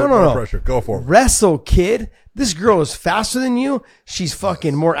 Yes. No. Pressure. Go forward. Wrestle, kid. This girl is faster than you. She's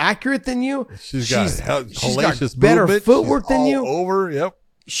fucking more accurate than you. She's got better movement. footwork than you. Over. Yep.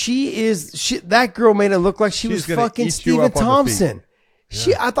 That girl made it look like she was fucking Stephen Thompson.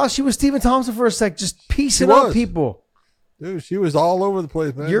 Yeah. I thought she was Stephen Thompson for a sec, just piecing up people. Dude, she was all over the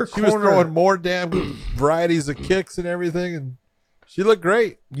place, man. She was throwing more damn varieties of kicks and everything, and she looked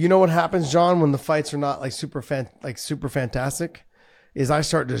great. You know what happens, John, when the fights are not super fantastic, is I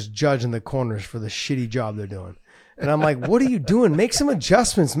start just judging the corners for the shitty job they're doing, and I'm like, what are you doing? Make some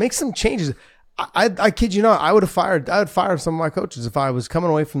adjustments, make some changes. I kid you not, I would fire some of my coaches if I was coming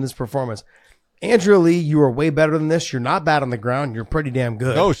away from this performance. Andrea Lee, you are way better than this. You're not bad on the ground. You're pretty damn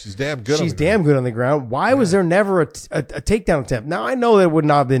good. No, she's damn good. She's damn good on the ground. Why was there never a takedown attempt? Now, I know that it would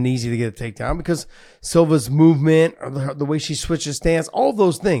not have been easy to get a takedown because Silva's movement, or the way she switches stance, all of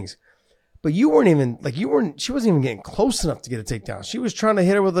those things. But she wasn't even getting close enough to get a takedown. She was trying to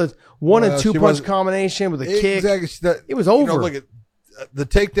hit her with a 1 and 2 punch combination with a kick. Exactly. It was over. Look, the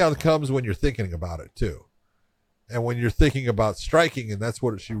takedown comes when you're thinking about it too. And when you're thinking about striking, and that's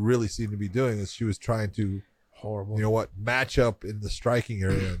what she really seemed to be doing, is she was trying to, match up in the striking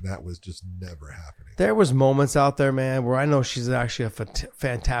area, and that was just never happening. There was moments out there, man, where I know she's actually a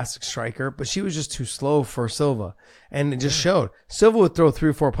fantastic striker, but she was just too slow for Silva, and it just showed. Silva would throw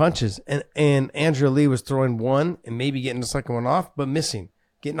 3 or 4 punches, and Andrea Lee was throwing one and maybe getting the second one off, but missing,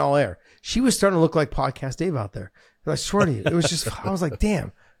 getting all air. She was starting to look like Podcast Dave out there. I swear to you, it was just, I was like,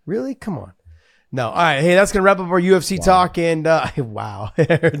 damn, really? Come on. No. All right. Hey, that's going to wrap up our UFC talk. And wow. I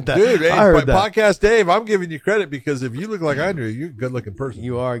heard that. Dude, hey, I heard that. Podcast Dave, I'm giving you credit because if you look like I do, you're a good looking person.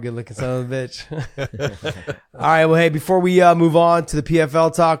 You are a good looking son of a bitch. All right. Well, hey, before we move on to the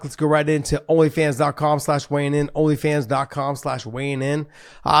PFL talk, let's go right into onlyfans.com/weighing in, onlyfans.com/weighing in.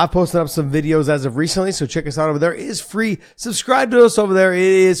 I've posted up some videos as of recently, so check us out over there. It is free. Subscribe to us over there. It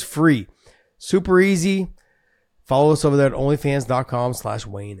is free. Super easy. Follow us over there at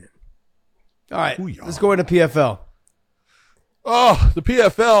onlyfans.com/weighing in. All right, let's go into PFL. Oh, the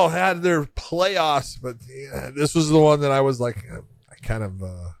PFL had their playoffs, but this was the one that I was like, I kind of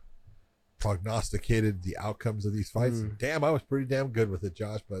prognosticated the outcomes of these fights. Damn, I was pretty damn good with it,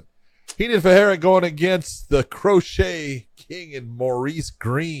 Josh. But Keenan Ferreira going against the Crochet King and Maurice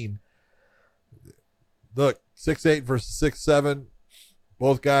Green. Look, 6'8" versus 6'7".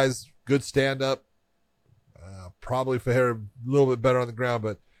 Both guys, good stand-up. Probably Ferreira a little bit better on the ground,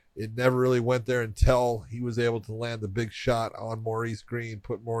 but it never really went there until he was able to land the big shot on Maurice Green,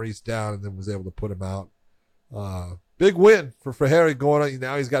 put Maurice down, and then was able to put him out. Big win for Ferreira going on.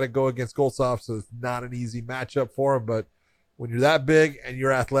 Now he's got to go against Goltsov, so it's not an easy matchup for him. But when you're that big and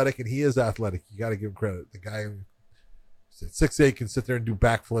you're athletic, and he is athletic, you got to give him credit. The guy at 6'8" can sit there and do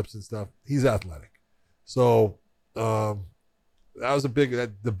backflips and stuff. He's athletic. So that was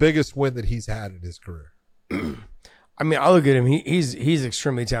the biggest win that he's had in his career. I mean, I look at him. He's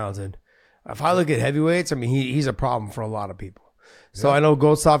extremely talented. If I look at heavyweights, I mean, he's a problem for a lot of people. So I know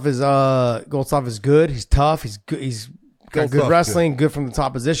Goltsov is good. He's tough. He's good. He's got good wrestling, good from the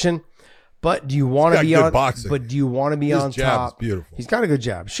top position. But do you want to be on boxing? But do you want to be on top? Beautiful. He's got a good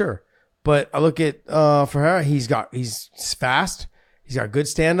jab, sure. But I look at Ferreira. He's fast. He's got good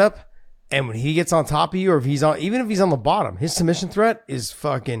stand up. And when he gets on top of you, or if he's on, even if he's on the bottom, his submission threat is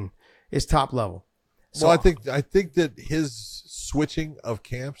top level. So, well, I think that his switching of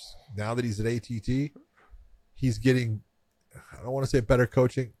camps, now that he's at ATT, he's getting, I don't want to say better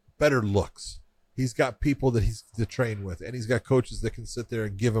coaching, better looks. He's got people that he's to train with, and he's got coaches that can sit there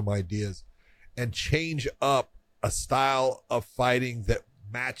and give him ideas and change up a style of fighting that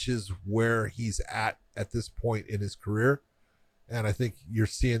matches where he's at this point in his career. And I think you're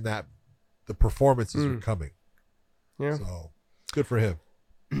seeing that the performances are coming. Yeah. So good for him.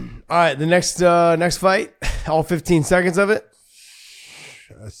 All right, the next fight, all 15 seconds of it.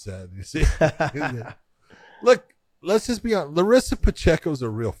 That's sad. You see, look, let's just be honest. Larissa Pacheco's a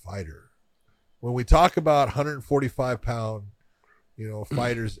real fighter. When we talk about 145-pound,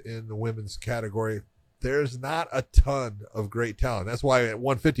 fighters in the women's category, there's not a ton of great talent. That's why at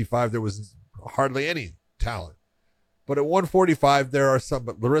 155 there was hardly any talent. But at 145 there are some.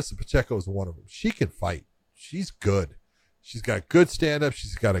 But Larissa Pacheco is one of them. She can fight. She's good. She's got good stand-up.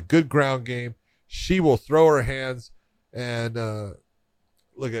 She's got a good ground game. She will throw her hands. And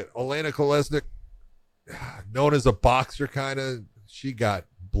look at Elena Kolesnik, known as a boxer kind of. She got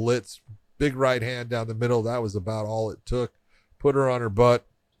blitzed. Big right hand down the middle. That was about all it took. Put her on her butt.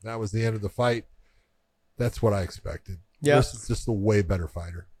 That was the end of the fight. That's what I expected. Yeah. This is just a way better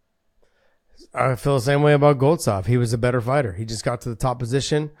fighter. I feel the same way about Goltsov. He was a better fighter. He just got to the top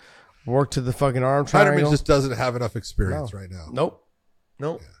position. Work to the fucking arm triangle. Feiderman just doesn't have enough experience right now. Nope.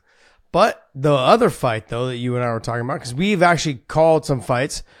 Yeah. But the other fight, though, that you and I were talking about, because we've actually called some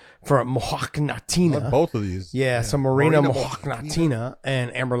fights for Mohawk Natina. Both of these. Yeah, so Marina Mohawk Natina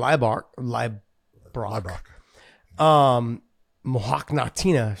and Amber Leibrock. Mohawk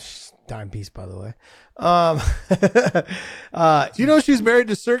Natina, dime piece, by the way. Do you know she's married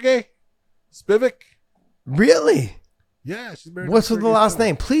to Sergey Spivak? Really? Yeah, she's married. What's the last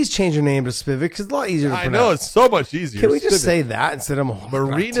name? Please change her name to Spivak because it's a lot easier to pronounce. I know, it's so much easier. Can we just say that instead of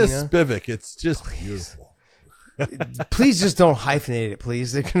Marina Spivak? It's just beautiful. Please just don't hyphenate it,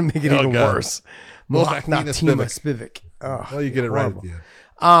 please. They're going to make it even worse. Mohawk Natina Spivak. Oh, well, you get it right at the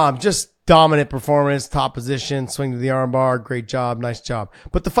end. Just dominant performance, top position, swing to the armbar. Great job. Nice job.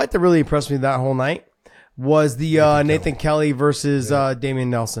 But the fight that really impressed me that whole night was the Nathan Kelly versus Damian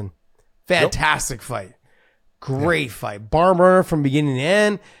Nelson. Fantastic fight. Great fight. Barn burner from beginning to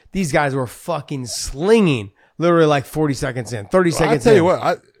end. These guys were fucking slinging literally like 40 seconds in, 30 seconds in. I'll tell you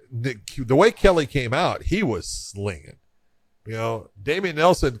what, the way Kelly came out, he was slinging. Damian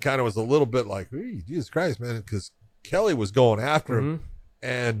Nelson kind of was a little bit like, hey, Jesus Christ, man, because Kelly was going after him,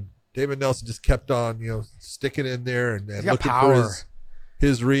 and Damian Nelson just kept on, sticking in there and looking for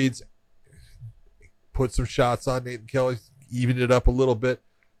his reads. Put some shots on Nathan Kelly, evened it up a little bit.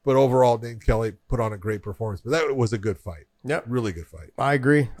 But overall, Nathan Kelly put on a great performance. But that was a good fight. Yep. Really good fight. I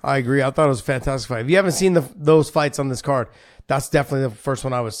agree. I thought it was a fantastic fight. If you haven't seen those fights on this card, that's definitely the first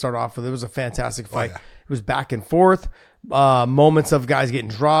one I would start off with. It was a fantastic fight. Oh, yeah. It was back and forth. Moments of guys getting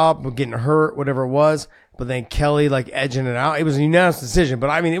dropped, getting hurt, whatever it was. But then Kelly like edging it out. It was a unanimous decision. But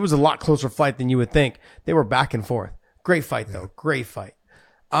I mean, it was a lot closer fight than you would think. They were back and forth. Great fight though. Great fight.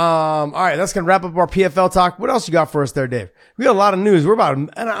 All right, that's going to wrap up our PFL talk. What else you got for us there, Dave? We got a lot of news. We're about an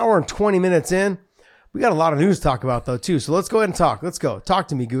hour and 20 minutes in. We got a lot of news to talk about though too. So let's go ahead and talk. Let's go. Talk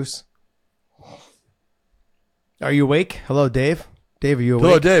to me, Goose. Are you awake? Hello, Dave. Dave, are you awake?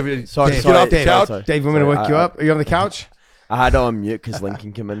 Hello, Dave. Sorry, Get off the couch. Dave, you want me to wake you up? Are you on the couch? I had it on mute because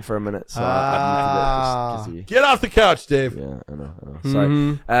Lincoln came in for a minute. So I muted it. Get off the couch, Dave. Yeah, I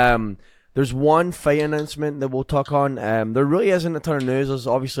know. Sorry. There's one fight announcement that we'll talk on. There really isn't a ton of news. There's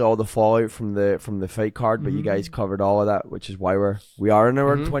obviously all the fallout from the fight card, but you guys covered all of that, which is why we are in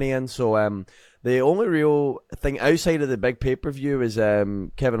our 20 in. So the only real thing outside of the big pay-per-view is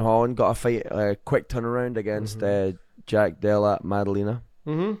Kevin Holland got a fight, a quick turnaround against Jack Della Maddalena.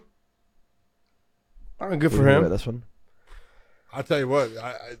 Good for him. This one. I'll tell you what.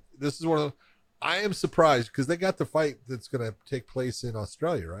 This is one of the. I am surprised because they got the fight that's going to take place in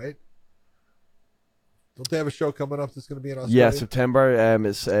Australia, right? Don't they have a show coming up that's going to be in Australia? Yeah, September.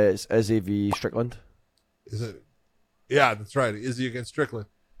 It's Izzy v Strickland. Is it? Yeah, that's right. Izzy against Strickland.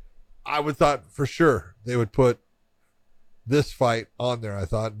 I would thought for sure they would put this fight on there. I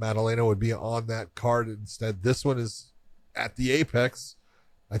thought Maddalena would be on that card instead. This one is at the Apex.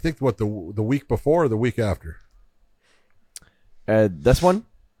 I think the week before or the week after. This one.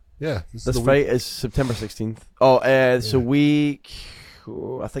 Yeah, this fight is September 16th. Oh, it's a week.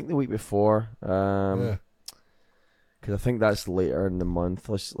 I think the week before. Because I think that's later in the month.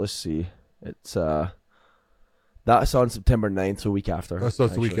 Let's see. It's that's on September 9th, so a week after. Oh, so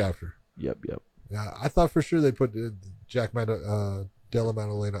it's the week after. Yep. Yeah, I thought for sure they put Jack Della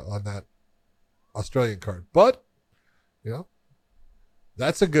Maddalena on that Australian card, but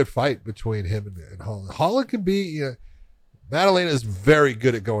that's a good fight between him and Holland. Holland can be. Maddalena is very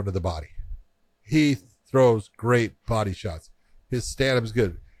good at going to the body. He throws great body shots. His stand-up is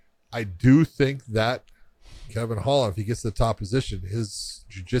good. I do think that Kevin Holland, if he gets to the top position, his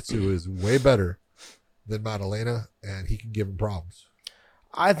jiu-jitsu is way better than Maddalena, and he can give him problems.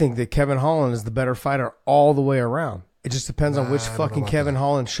 I think that Kevin Holland is the better fighter all the way around. It just depends on which fucking Kevin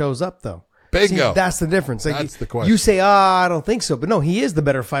Holland shows up, though. Bingo. See, that's the difference. Like, that's the question. You say, I don't think so. But no, he is the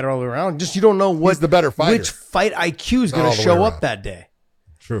better fighter all the way around. Just you don't know he's the better fighter. Which fight IQ is going to show up that day.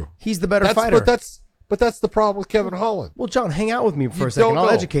 True. He's the better fighter. But that's the problem with Kevin Holland. Well, John, hang out with me for a second. I'll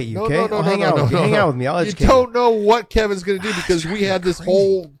educate you, okay? I'll hang out with you. Hang out with me. I'll educate you. You don't know what Kevin's going to do because we had this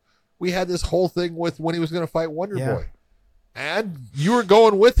whole thing with when he was going to fight Wonder Boy. And you were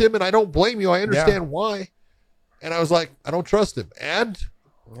going with him, and I don't blame you. I understand why. And I was like, I don't trust him. And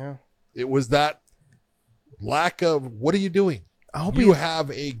it was that lack of, what are you doing? I hope you have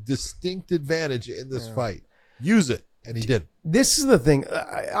a distinct advantage in this fight. Use it. And he did. This is the thing.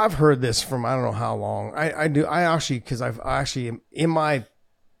 I've heard this from I don't know how long. I actually because I've actually in my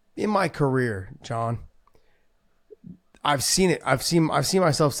career, John. I've seen it. I've seen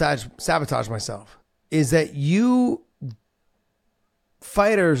myself sabotage myself. Is that you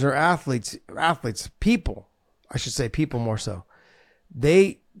fighters or athletes, people, I should say people more so.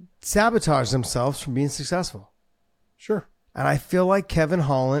 They sabotage themselves from being successful. Sure. And I feel like Kevin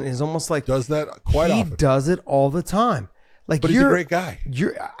Holland is almost like does that quite often. He does it all the time. Like, but he's a great guy.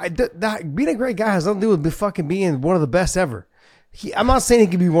 Being a great guy has nothing to do with fucking being one of the best ever. I'm not saying he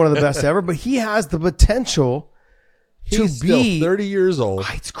can be one of the best ever, but he has the potential to be 30 years old.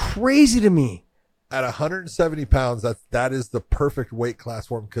 It's crazy to me. At 170 pounds, that is the perfect weight class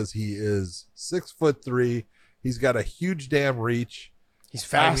for him because he is 6'3". He's got a huge damn reach. He's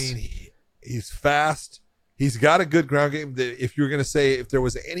fast. I mean, he's fast. He's got a good ground game. If you're going to say if there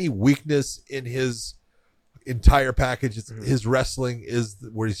was any weakness in his entire package, his wrestling is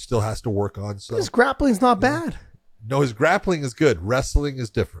where he still has to work on. So his grappling's not bad. No, his grappling is good. Wrestling is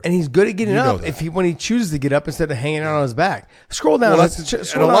different. And he's good at getting up when he chooses to get up instead of hanging out on his back. Scroll down. Well,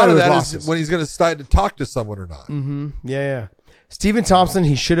 and a lot of that is when he's going to decide to talk to someone or not. Mm-hmm. Yeah. Stephen Thompson,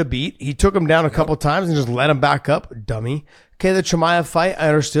 he should have beat. He took him down a couple times and just let him back up. Dummy. Okay, the Chimaev fight, I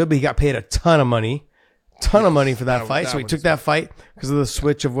understood, but he got paid a ton of money. For that fight. So he took that fight because of the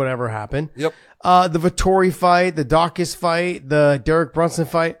switch of whatever happened. Yep. The Vettori fight, the Dawkins fight, the Derek Brunson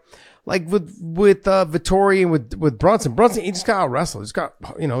fight. Like with Vettori and with Brunson, he just got out wrestled. He just got,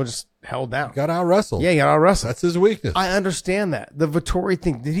 just held down. Got out wrestled. Yeah, he got out wrestled. That's his weakness. I understand that. The Vettori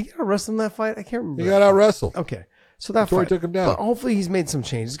thing, did he get out wrestled in that fight? I can't remember. He got out wrestled. Okay. So that Vettori fight took him down. But hopefully he's made some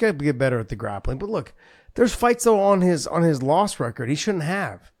changes. He's got to get better at the grappling. But look, there's fights though on his loss record he shouldn't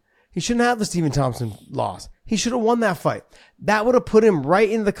have. He shouldn't have the Stephen Thompson loss. He should have won that fight. That would have put him right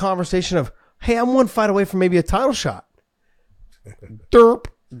into the conversation of Hey, I'm one fight away from maybe a title shot. Derp.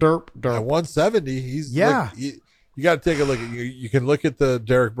 At 170, he's you got to take a look at you can look at the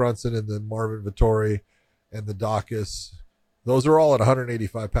Derek Brunson and the Marvin Vittori and the Dacus. Those are all at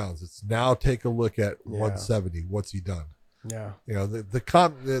 185 pounds. It's now take a look at 170. What's he done? Yeah. You know, the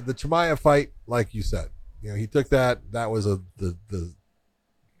Chimaev fight, like you said, you know, he took that was the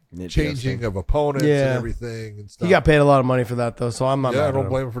changing of opponents and everything and stuff. He got paid a lot of money for that though, so I'm not mad I don't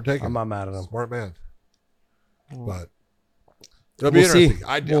blame him for taking it. I'm not mad at him. Smart man. But it'll be interesting.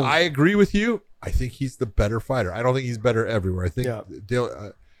 See. I agree with you. I think he's the better fighter. I don't think he's better everywhere. I think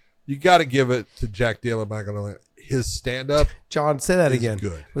you got to give it to Jack Della Maddalena. His stand-up, John, say that again.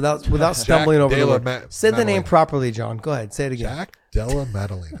 Good. Without stumbling over the word. Say the name properly, John. Go ahead. Say it again. Jack Della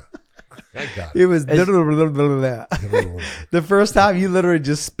Maddalena. I got it. It was the first time you literally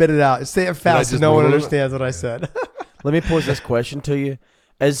just spit it out. Say it fast so no one understands what I said. Let me pose this question to you.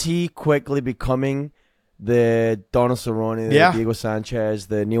 Is he quickly becoming the Donald Cerrone, the Diego Sanchez,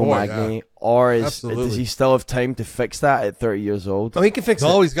 the Neil Magny, or does he still have time to fix that at 30 years old? Oh, he can fix it.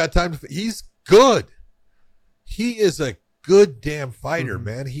 No, he's got time to. He's good. He is a good damn fighter,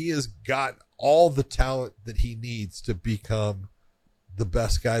 man. He has got all the talent that he needs to become the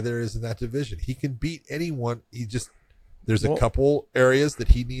best guy there is in that division. He can beat anyone. There's a couple areas that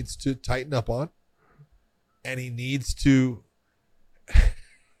he needs to tighten up on, and he needs to.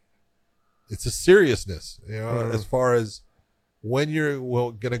 It's a seriousness, you know, as far as when you're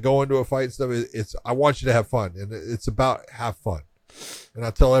going to go into a fight and stuff. It's I want you to have fun, and it's about have fun. And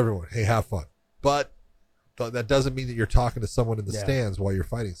I tell everyone, hey, have fun. But that doesn't mean that you're talking to someone in the stands while you're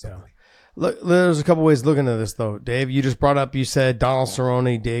fighting somebody. Look, there's a couple ways looking at this, though. Dave, you just brought up, you said Donald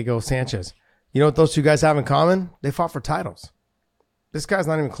Cerrone, Diego Sanchez. You know what those two guys have in common? They fought for titles. This guy's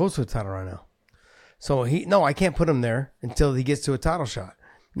not even close to a title right now. So I can't put him there until he gets to a title shot.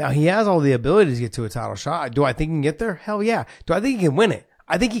 Now, he has all the ability to get to a title shot. Do I think he can get there? Hell yeah. Do I think he can win it?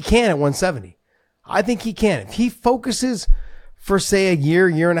 I think he can at 170. I think he can. If he focuses for, say, a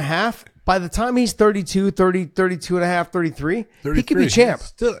year and a half, by the time he's 32, 32 and a half, 33, he could be champ.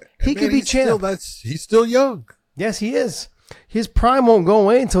 He could be champ. He's still young. Yes, he is. His prime won't go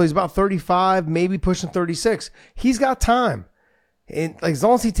away until he's about 35, maybe pushing 36. He's got time. And as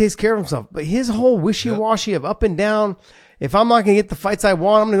long as he takes care of himself. But his whole wishy-washy of up and down, if I'm not going to get the fights I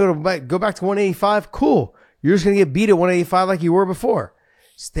want, I'm going to go back to 185. Cool. You're just going to get beat at 185 like you were before.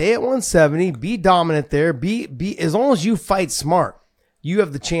 Stay at 170. Be dominant there. Be as long as you fight smart, you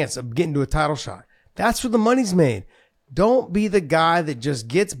have the chance of getting to a title shot. That's where the money's made. Don't be the guy that just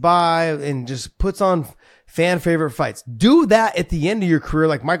gets by and just puts on fan favorite fights. Do that at the end of your career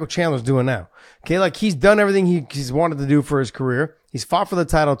like Michael Chandler's doing now. Okay, like he's done everything he's wanted to do for his career. He's fought for the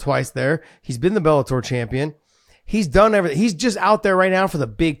title twice there. He's been the Bellator champion. He's done everything. He's just out there right now for the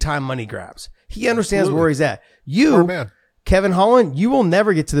big time money grabs. He understands where he's at. Kevin Holland, you will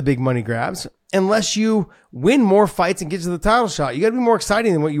never get to the big money grabs unless you win more fights and get to the title shot. You got to be more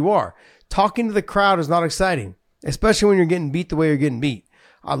exciting than what you are. Talking to the crowd is not exciting, especially when you're getting beat the way you're getting beat.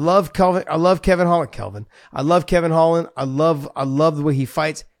 I love Kevin Holland. I love Kevin Holland. I love the way he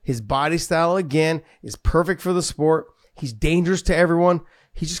fights. His body style, again, is perfect for the sport. He's dangerous to everyone.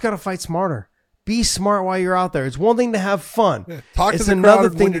 He's just got to fight smarter. Be smart while you're out there. It's one thing to have fun. Yeah, talk to the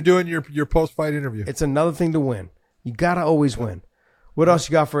crowd when you're doing your post-fight interview. It's another thing to win. You got to always win. What else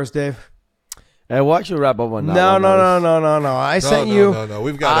you got for us, Dave? Watch you wrap up on that. No. I sent you. No.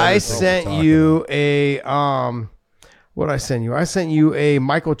 We've got. I sent you a What I sent you? I sent you a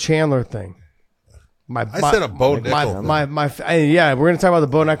Michael Chandler thing. I said a Bo Nickel. Yeah, we're gonna talk about the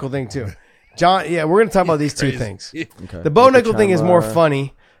Bo Nickel thing too, John. Yeah, we're gonna talk about these two things. Okay. The Bo Nickel thing is more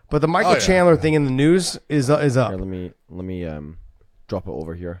funny, but the Michael Chandler thing in the news is up. Here, let me drop it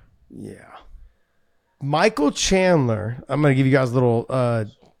over here. Yeah, Michael Chandler. I'm gonna give you guys a little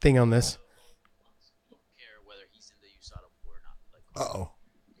thing on this. Uh-oh.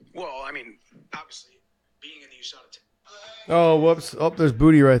 Well, I mean, obviously, being in the USADA. Oh, whoops. Oh, there's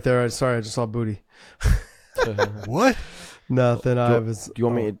booty right there. Sorry, I just saw booty. What? Nothing. Do you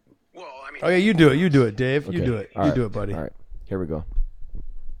want me to? Well, I mean. Oh, yeah, you do it, Dave. Okay. You do it. Do it, buddy. All right. Here we go.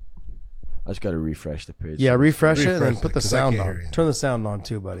 I just got to refresh the page. Yeah, refresh it and then put the sound on. Turn the sound on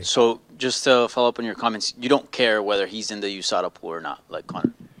too, buddy. So, just to follow up on your comments, you don't care whether he's in the USADA pool or not, like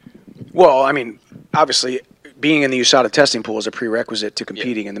Connor? Well, I mean, obviously, being in the USADA testing pool is a prerequisite to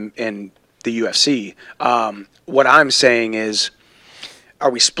competing in the UFC. What I'm saying is, are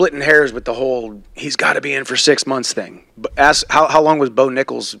we splitting hairs with the whole he's got to be in for 6 months thing? Ask how long was Bo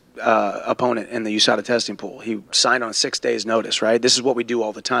Nickel's opponent in the USADA testing pool? He signed on 6 days' notice, right? This is what we do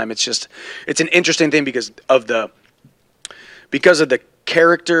all the time. It's an interesting thing because of the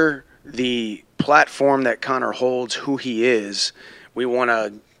character the platform that Conor holds, who he is, we want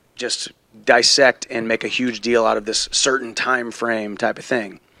to just dissect and make a huge deal out of this certain time frame type of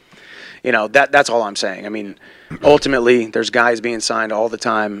thing. You know, that's all I'm saying. I mean, ultimately, there's guys being signed all the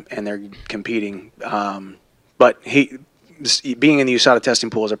time, and they're competing. But being in the USADA testing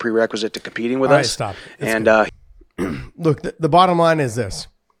pool is a prerequisite to competing with us. Stop. And look, the bottom line is this.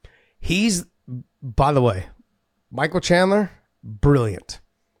 He's, by the way, Michael Chandler, brilliant.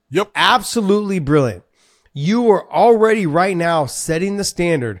 Yep. Absolutely brilliant. You are already right now setting the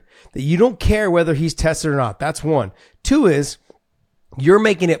standard that you don't care whether he's tested or not. That's one. Two is you're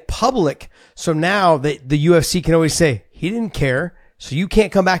making it public. So now that the UFC can always say he didn't care. So you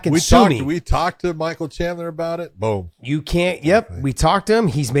can't come back and sue me. We talked to Michael Chandler about it. Boom. You can't. Yep. We talked to him.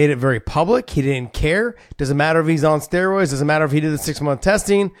 He's made it very public. He didn't care. Doesn't matter if he's on steroids. Doesn't matter if he did the 6-month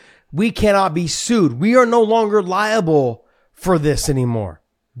testing. We cannot be sued. We are no longer liable for this anymore.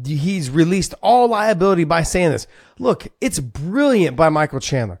 He's released all liability by saying this. Look, it's brilliant by Michael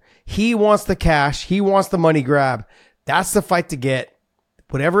Chandler. He wants the cash. He wants the money grab. That's the fight to get.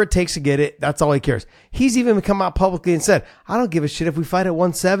 Whatever it takes to get it, that's all he cares. He's even come out publicly and said, I don't give a shit if we fight at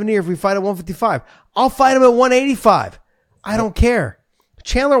 170 or if we fight at 155. I'll fight him at 185. I don't care.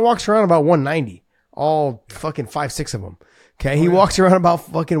 Chandler walks around about 190. All fucking 5-6 of them. Okay. He walks around about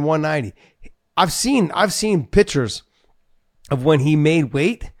fucking 190. I've seen pictures of when he made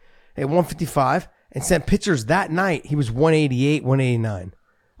weight at 155 and sent pictures that night. He was 188, 189.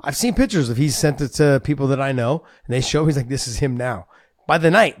 I've seen pictures of he's sent it to people that I know and they show he's like, this is him now. By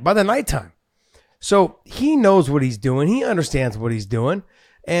the nighttime. So he knows what he's doing. He understands what he's doing.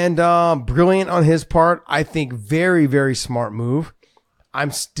 And brilliant on his part. I think very, very smart move.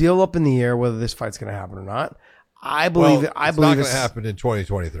 I'm still up in the air whether this fight's going to happen or not. I believe it's not going to happen in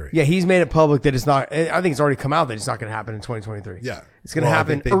 2023. Yeah, he's made it public that it's not. I think it's already come out that it's not going to happen in 2023. Yeah. It's going to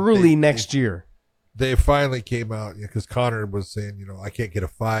happen early next year. They finally came out because Conor was saying, I can't get a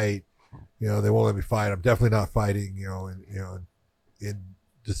fight. They won't let me fight. I'm definitely not fighting, in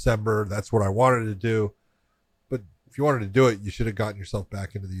December. That's what I wanted to do. But if you wanted to do it, you should have gotten yourself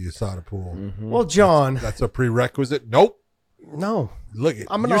back into the USADA pool. Mm-hmm. Well, John. That's a prerequisite. Nope. No. Look,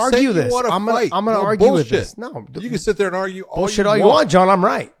 I'm going to argue this. I'm going to argue with this. No. You can sit there and argue all bullshit all you want, John. I'm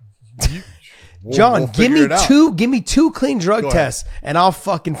right. John, give me two clean drug tests and I'll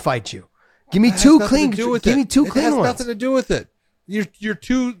fucking fight you. Give me two clean ones. It has nothing to do with it. You're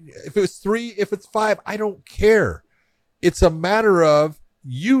two, if it's 3, if it's 5, I don't care. It's a matter of,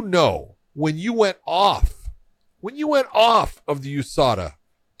 when you went off of the USADA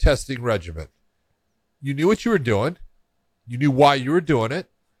testing regimen, you knew what you were doing. You knew why you were doing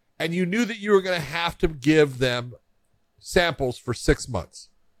it. And you knew that you were going to have to give them samples for 6 months.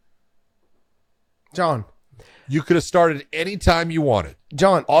 John. You could have started any time you wanted.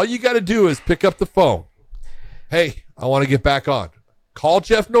 John. All you got to do is pick up the phone. Hey, I want to get back on. Call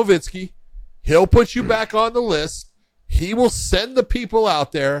Jeff Nowitzki. He'll put you back on the list. He will send the people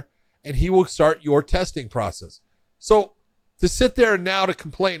out there and he will start your testing process. So to sit there now to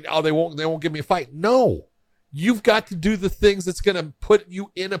complain, they won't give me a fight. No, you've got to do the things that's going to put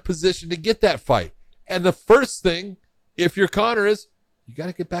you in a position to get that fight. And the first thing, if you're Conor, is you got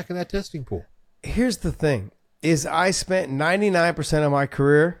to get back in that testing pool. Here's the thing is I spent 99% of my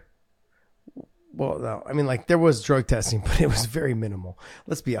career. Well, no, I mean, there was drug testing, but it was very minimal.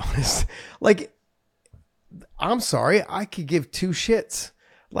 Let's be honest. I'm sorry, I could give 2 shits.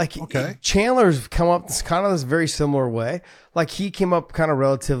 Okay. Chandler's come up kind of this very similar way. He came up kind of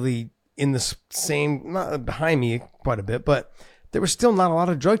relatively in the same, not behind me quite a bit, but there was still not a lot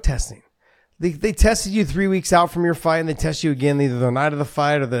of drug testing. They tested you 3 weeks out from your fight, and they test you again either the night of the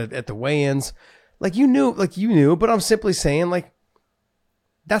fight or at the weigh-ins. You knew, but I'm simply saying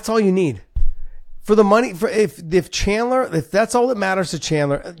that's all you need. For the money, if Chandler, if that's all that matters to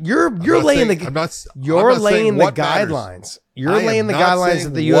Chandler, you're laying the guidelines. You're laying the guidelines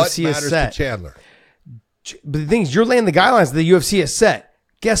that the UFC has set. Chandler. But the thing is, you're laying the guidelines that the UFC has set.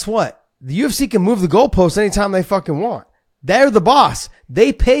 Guess what? The UFC can move the goalposts anytime they fucking want. They're the boss.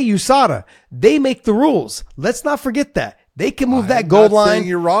 They pay USADA. They make the rules. Let's not forget that. They can move that goal line.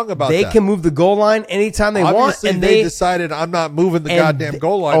 You're wrong about that. They can move the goal line anytime they want. And they decided I'm not moving the goddamn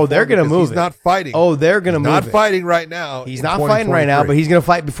goal line. Oh, they're going to move it. He's not fighting. Oh, they're going to move it. Not fighting right now. He's not fighting right now, but he's going to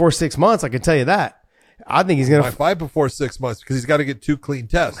fight before 6 months. I can tell you that. I think he's going to fight before 6 months because he's got to get 2 clean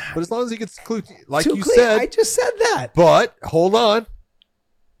tests. But as long as he gets said. I just said that. But hold on.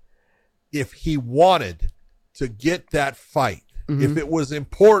 If he wanted to get that fight, if it was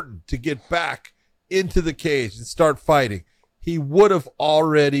important to get back into the cage and start fighting, he would have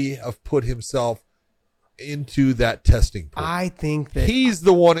already have put himself into that testing pool. I think that he's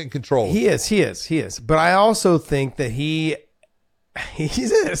the one in control. He is. But I also think that he's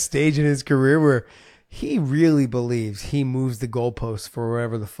at a stage in his career where he really believes he moves the goalposts for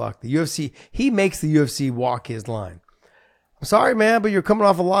wherever the fuck the UFC. He makes the UFC walk his line. I'm sorry, man, but you're coming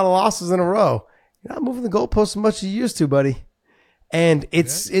off a lot of losses in a row. You're not moving the goalposts as much as you used to, buddy. And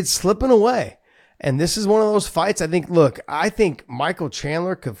it's slipping away. And this is one of those fights. I think Michael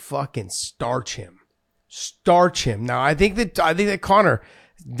Chandler could fucking starch him. Now, I think that Conor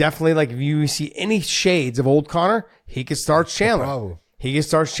definitely, like, if you see any shades of old Conor, he could starch Chandler. He can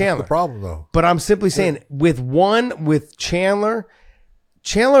starch Chandler. That's the problem, though. But I'm simply saying, with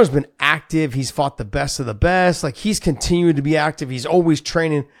Chandler's been active. He's fought the best of the best. Like, he's continued to be active. He's always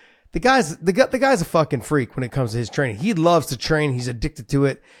training. The guy's a fucking freak when it comes to his training. He loves to train. He's addicted to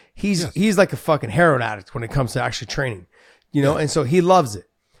it. He's like a fucking heroin addict when it comes to actually training, and so he loves it.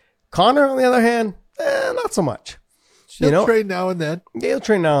 Conor, on the other hand, not so much. He'll train now and then. Yeah, he'll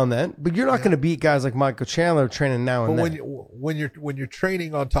train now and then, but you're not going to beat guys like Michael Chandler training now and then. When you're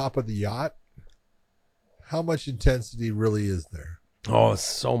training on top of the yacht, how much intensity really is there? Oh,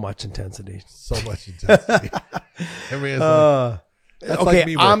 so much intensity. So much intensity. I mean, that's okay. like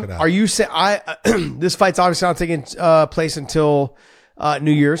me working out. Are you saying this fight's obviously not taking place until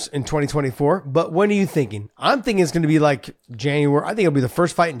New Year's in 2024? But when are you thinking? I'm thinking it's going to be like January. I think it'll be the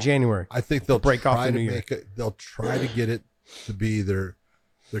first fight in January. I think they'll break off the New Year. They'll try to get it to be their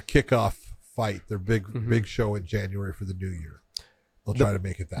kickoff fight, their big show in January for the New Year. They'll try to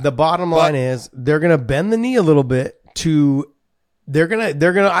make it that. The bottom line is they're going to bend the knee a little bit to. They're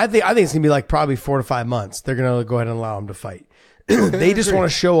gonna. I think it's gonna be like probably 4 to 5 months. They're gonna go ahead and allow them to fight. They just want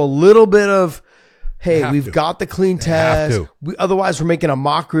to show a little bit of, hey, we've got the clean test. Otherwise, we're making a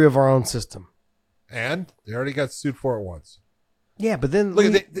mockery of our own system. And they already got sued for it once. Yeah, but then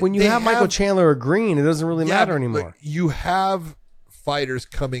when you have Michael Chandler agreeing, it doesn't really matter anymore. You have fighters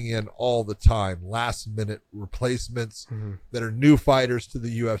coming in all the time, last minute replacements that are new fighters to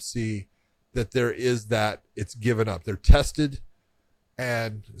the UFC. That there is that it's given up. They're tested.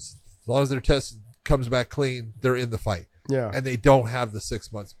 And as long as their test comes back clean, they're in the fight. Yeah. And they don't have the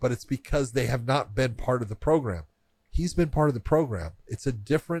 6 months, but it's because they have not been part of the program. He's been part of the program. It's a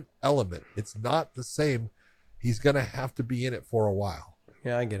different element. It's not the same. He's going to have to be in it for a while.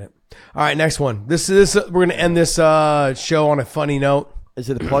 Yeah, I get it. All right, next one. We're going to end this show on a funny note.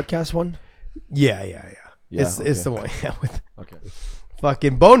 Is it the podcast one? Yeah. It's the one. Yeah, with okay.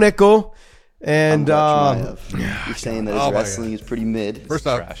 Fucking Bo Nickel. And you're saying that his wrestling is pretty mid. First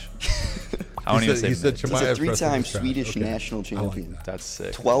off, trash. I don't even say he's a 3-time Swedish national champion. That's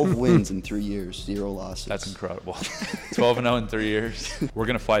sick. 12 wins in 3 years, 0 losses. That's incredible. 12-0 in 3 years. We're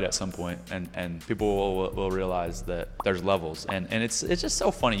gonna fight at some point, and people will realize that there's levels, and it's just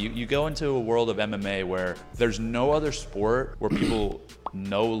so funny. You go into a world of MMA where there's no other sport where people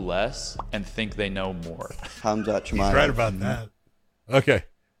know less and think they know more. Hamzat Chimaev. He's right about that. Okay.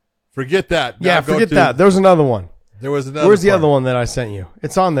 Forget that. Yeah, forget that. There's another one. There was another. Where's the other one that I sent you?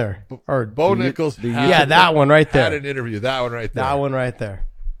 It's on there. Bo Nichols. Yeah, that one right there. Had an interview. That one right there. That one right there.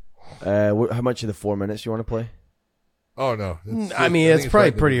 How much of the 4 minutes you want to play? Oh no. It's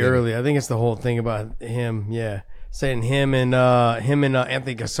probably pretty early. I think it's the whole thing about him. Yeah, saying him and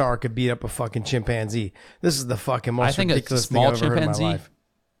Anthony Gassar could beat up a fucking chimpanzee. This is the fucking most ridiculous thing I've ever heard in my life.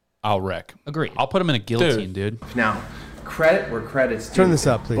 I'll wreck. Agreed. I'll put him in a guillotine, dude. Now, credit where credit's due. Turn this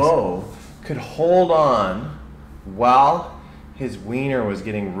up, please. Bo could hold on while his wiener was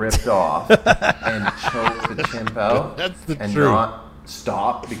getting ripped off and choke the chimp out. That's the and truth. Not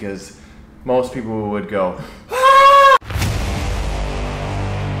stop, because most people would go,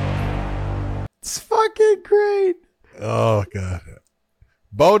 It's fucking great. Oh god.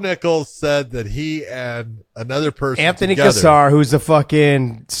 Bo Nichols said that he and another person, Anthony together, Gassar, who's a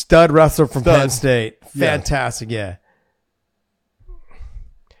fucking stud wrestler from Penn State, fantastic, yeah.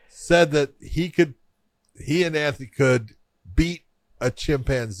 Said that he and Anthony could beat a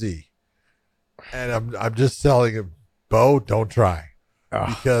chimpanzee. And I'm just telling him, Bo, don't try.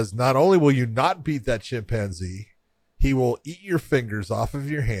 Because not only will you not beat that chimpanzee, he will eat your fingers off of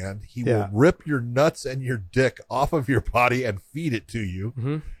your hand. He will rip your nuts and your dick off of your body and feed it to you.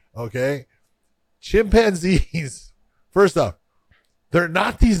 Mm-hmm. Okay? Chimpanzees, first off, they're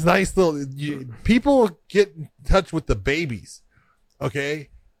not these nice little... people get in touch with the babies. Okay?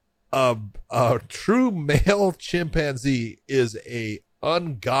 A true male chimpanzee is a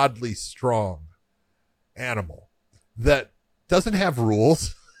ungodly strong animal that doesn't have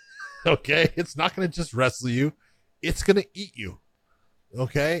rules. Okay? It's not going to just wrestle you. It's going to eat you.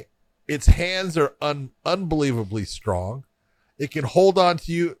 Okay? Its hands are unbelievably strong. It can hold on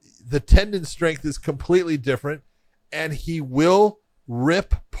to you. The tendon strength is completely different, and he will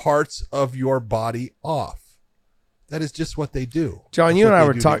rip parts of your body off. That is just what they do. John, That's you and what I they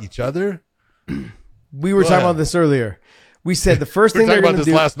were do to talking each other. We were talking about this earlier. We said the first thing we they're were going talking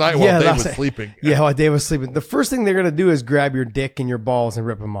to about do this last night while Dave was sleeping. Yeah, while Dave was sleeping. The first thing they're going to do is grab your dick and your balls and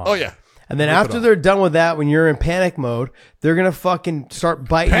rip them off. Oh, yeah. And then after they're done with that, when you're in panic mode, they're going to fucking start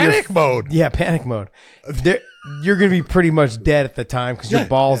biting Panic mode? Yeah, panic mode. You're going to be pretty much dead at the time because your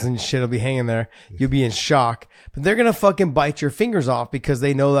balls and shit will be hanging there. You'll be in shock. But they're going to fucking bite your fingers off because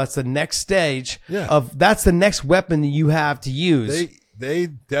they know that's the next stage that's the next weapon that you have to use. They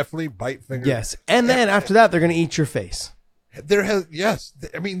definitely bite fingers. Yes. And then after that, they're going to eat your face. I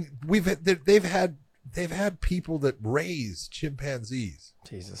mean, they've had people that raise chimpanzees.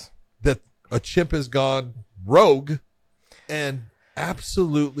 Jesus. That a chimp has gone rogue and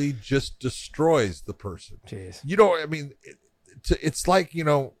absolutely just destroys the person. Jeez. You know, I mean, it's like, you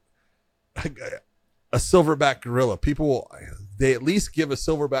know, a silverback gorilla. They at least give a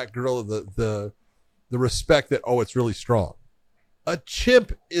silverback gorilla the respect that, it's really strong. A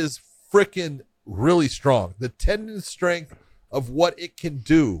chimp is freaking really strong. The tendon strength of what it can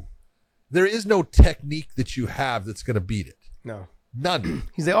do, there is no technique that you have that's going to beat it. No. None.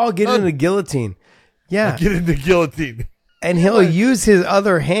 He's like, get into guillotine. Yeah. Get into guillotine. And he'll use his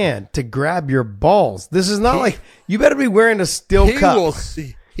other hand to grab your balls. This is not like, you better be wearing a steel cup.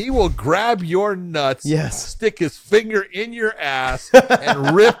 He will grab your nuts, stick his finger in your ass,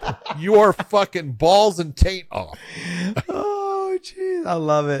 and rip your fucking balls and taint off. Oh, jeez. I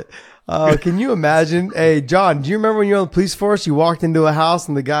love it. Can you imagine? Hey, John, do you remember when you were on the police force, you walked into a house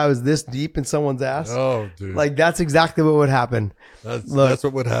and the guy was this deep in someone's ass? Oh, dude. Like, that's exactly what would happen. That's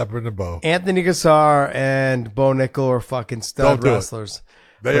what would happen to Bo. Anthony Cassar and Bo Nickel are fucking stud wrestlers.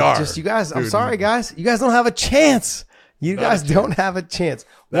 They are. Just you guys, I'm sorry, guys. You guys don't have a chance. You guys don't have a chance.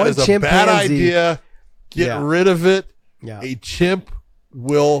 That is a bad idea. Get rid of it. Yeah. A chimp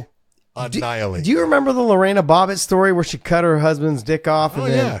will annihilate. Do you remember the Lorena Bobbitt story where she cut her husband's dick off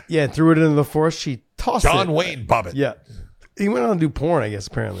and then threw it into the forest? She tossed John Wayne Bobbitt. Yeah. He went on to do porn, I guess,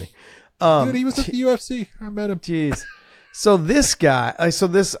 apparently. Dude, he was at the UFC. I met him. Jeez. So this guy,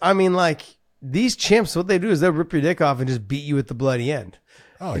 these chimps, what they do is they'll rip your dick off and just beat you at the bloody end.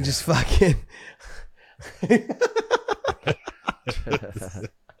 Oh, and just fucking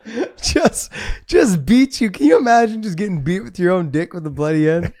just beat you. Can you imagine just getting beat with your own dick with the bloody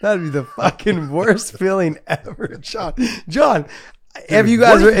end? That'd be the fucking worst feeling ever, John. John, dude,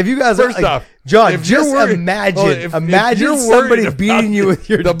 if you guys first off, John, just imagine somebody beating you with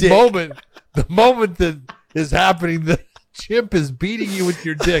your dick. The moment that is happening, the chimp is beating you with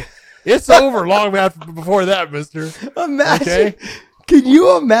your dick. It's over long before that, mister. Imagine. Okay? Can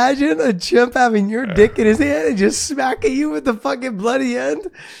you imagine a chimp having your dick in his hand and just smacking you with the fucking bloody end?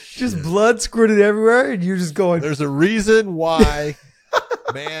 Just blood squirted everywhere and you're just going. There's a reason why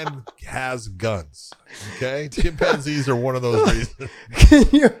man has guns. Okay? Chimpanzees are one of those reasons.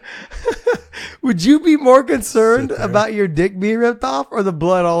 Would you be more concerned about your dick being ripped off or the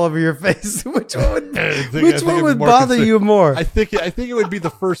blood all over your face? Which one would bother you more? I think it would be the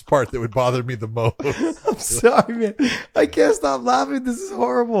first part that would bother me the most. I'm sorry, man. I can't stop laughing. This is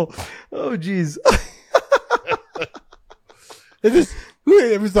horrible. Oh, geez.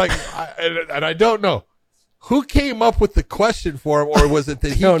 It was like, and I don't know who came up with the question for him, or was it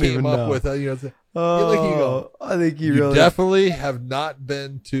that he came up with? I think he really definitely have not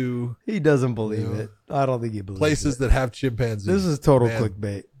been to. He doesn't believe it. I don't think he believes places that have chimpanzees. This is total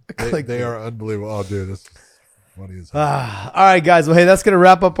clickbait. They are unbelievable. Oh, dude, that's funny as hell. All right, guys. Well, hey, that's going to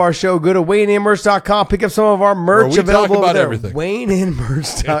wrap up our show. Go to WayneInMerch.com. Pick up some of our merch available over there.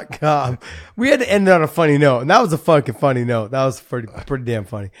 WayneInMerch.com. We had to end it on a funny note, and that was a fucking funny note. That was pretty damn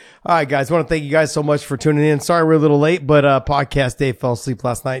funny. All right, guys. I want to thank you guys so much for tuning in. Sorry we're a little late, but podcast Dave fell asleep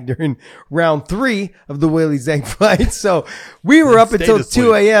last night during round 3 of the Whaley Zang fight. So we were up until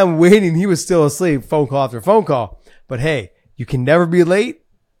 2 a.m. waiting. He was still asleep. Phone call after phone call. But hey, you can never be late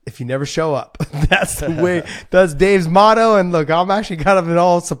if you never show up. That's the way. That's Dave's motto. And look, I'm actually kind of in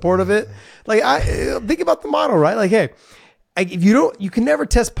all support of it. Like, I think about the motto, right? Like, hey, if you don't, you can never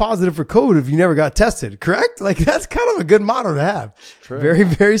test positive for COVID if you never got tested, correct? Like, that's kind of a good motto to have. True. Very,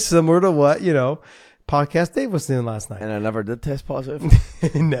 very similar to what, podcast Dave was doing last night. And I never did test positive.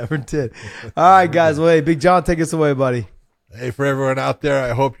 Never did. All right, guys. Well, hey, Big John, take us away, buddy. Hey, for everyone out there,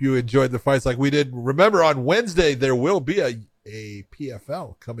 I hope you enjoyed the fights like we did. Remember, on Wednesday, there will be a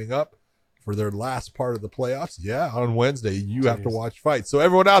PFL coming up for their last part of the playoffs. Yeah, on Wednesday, you have to watch fights. So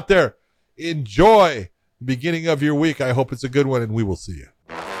everyone out there, enjoy the beginning of your week. I hope it's a good one, and we will see you.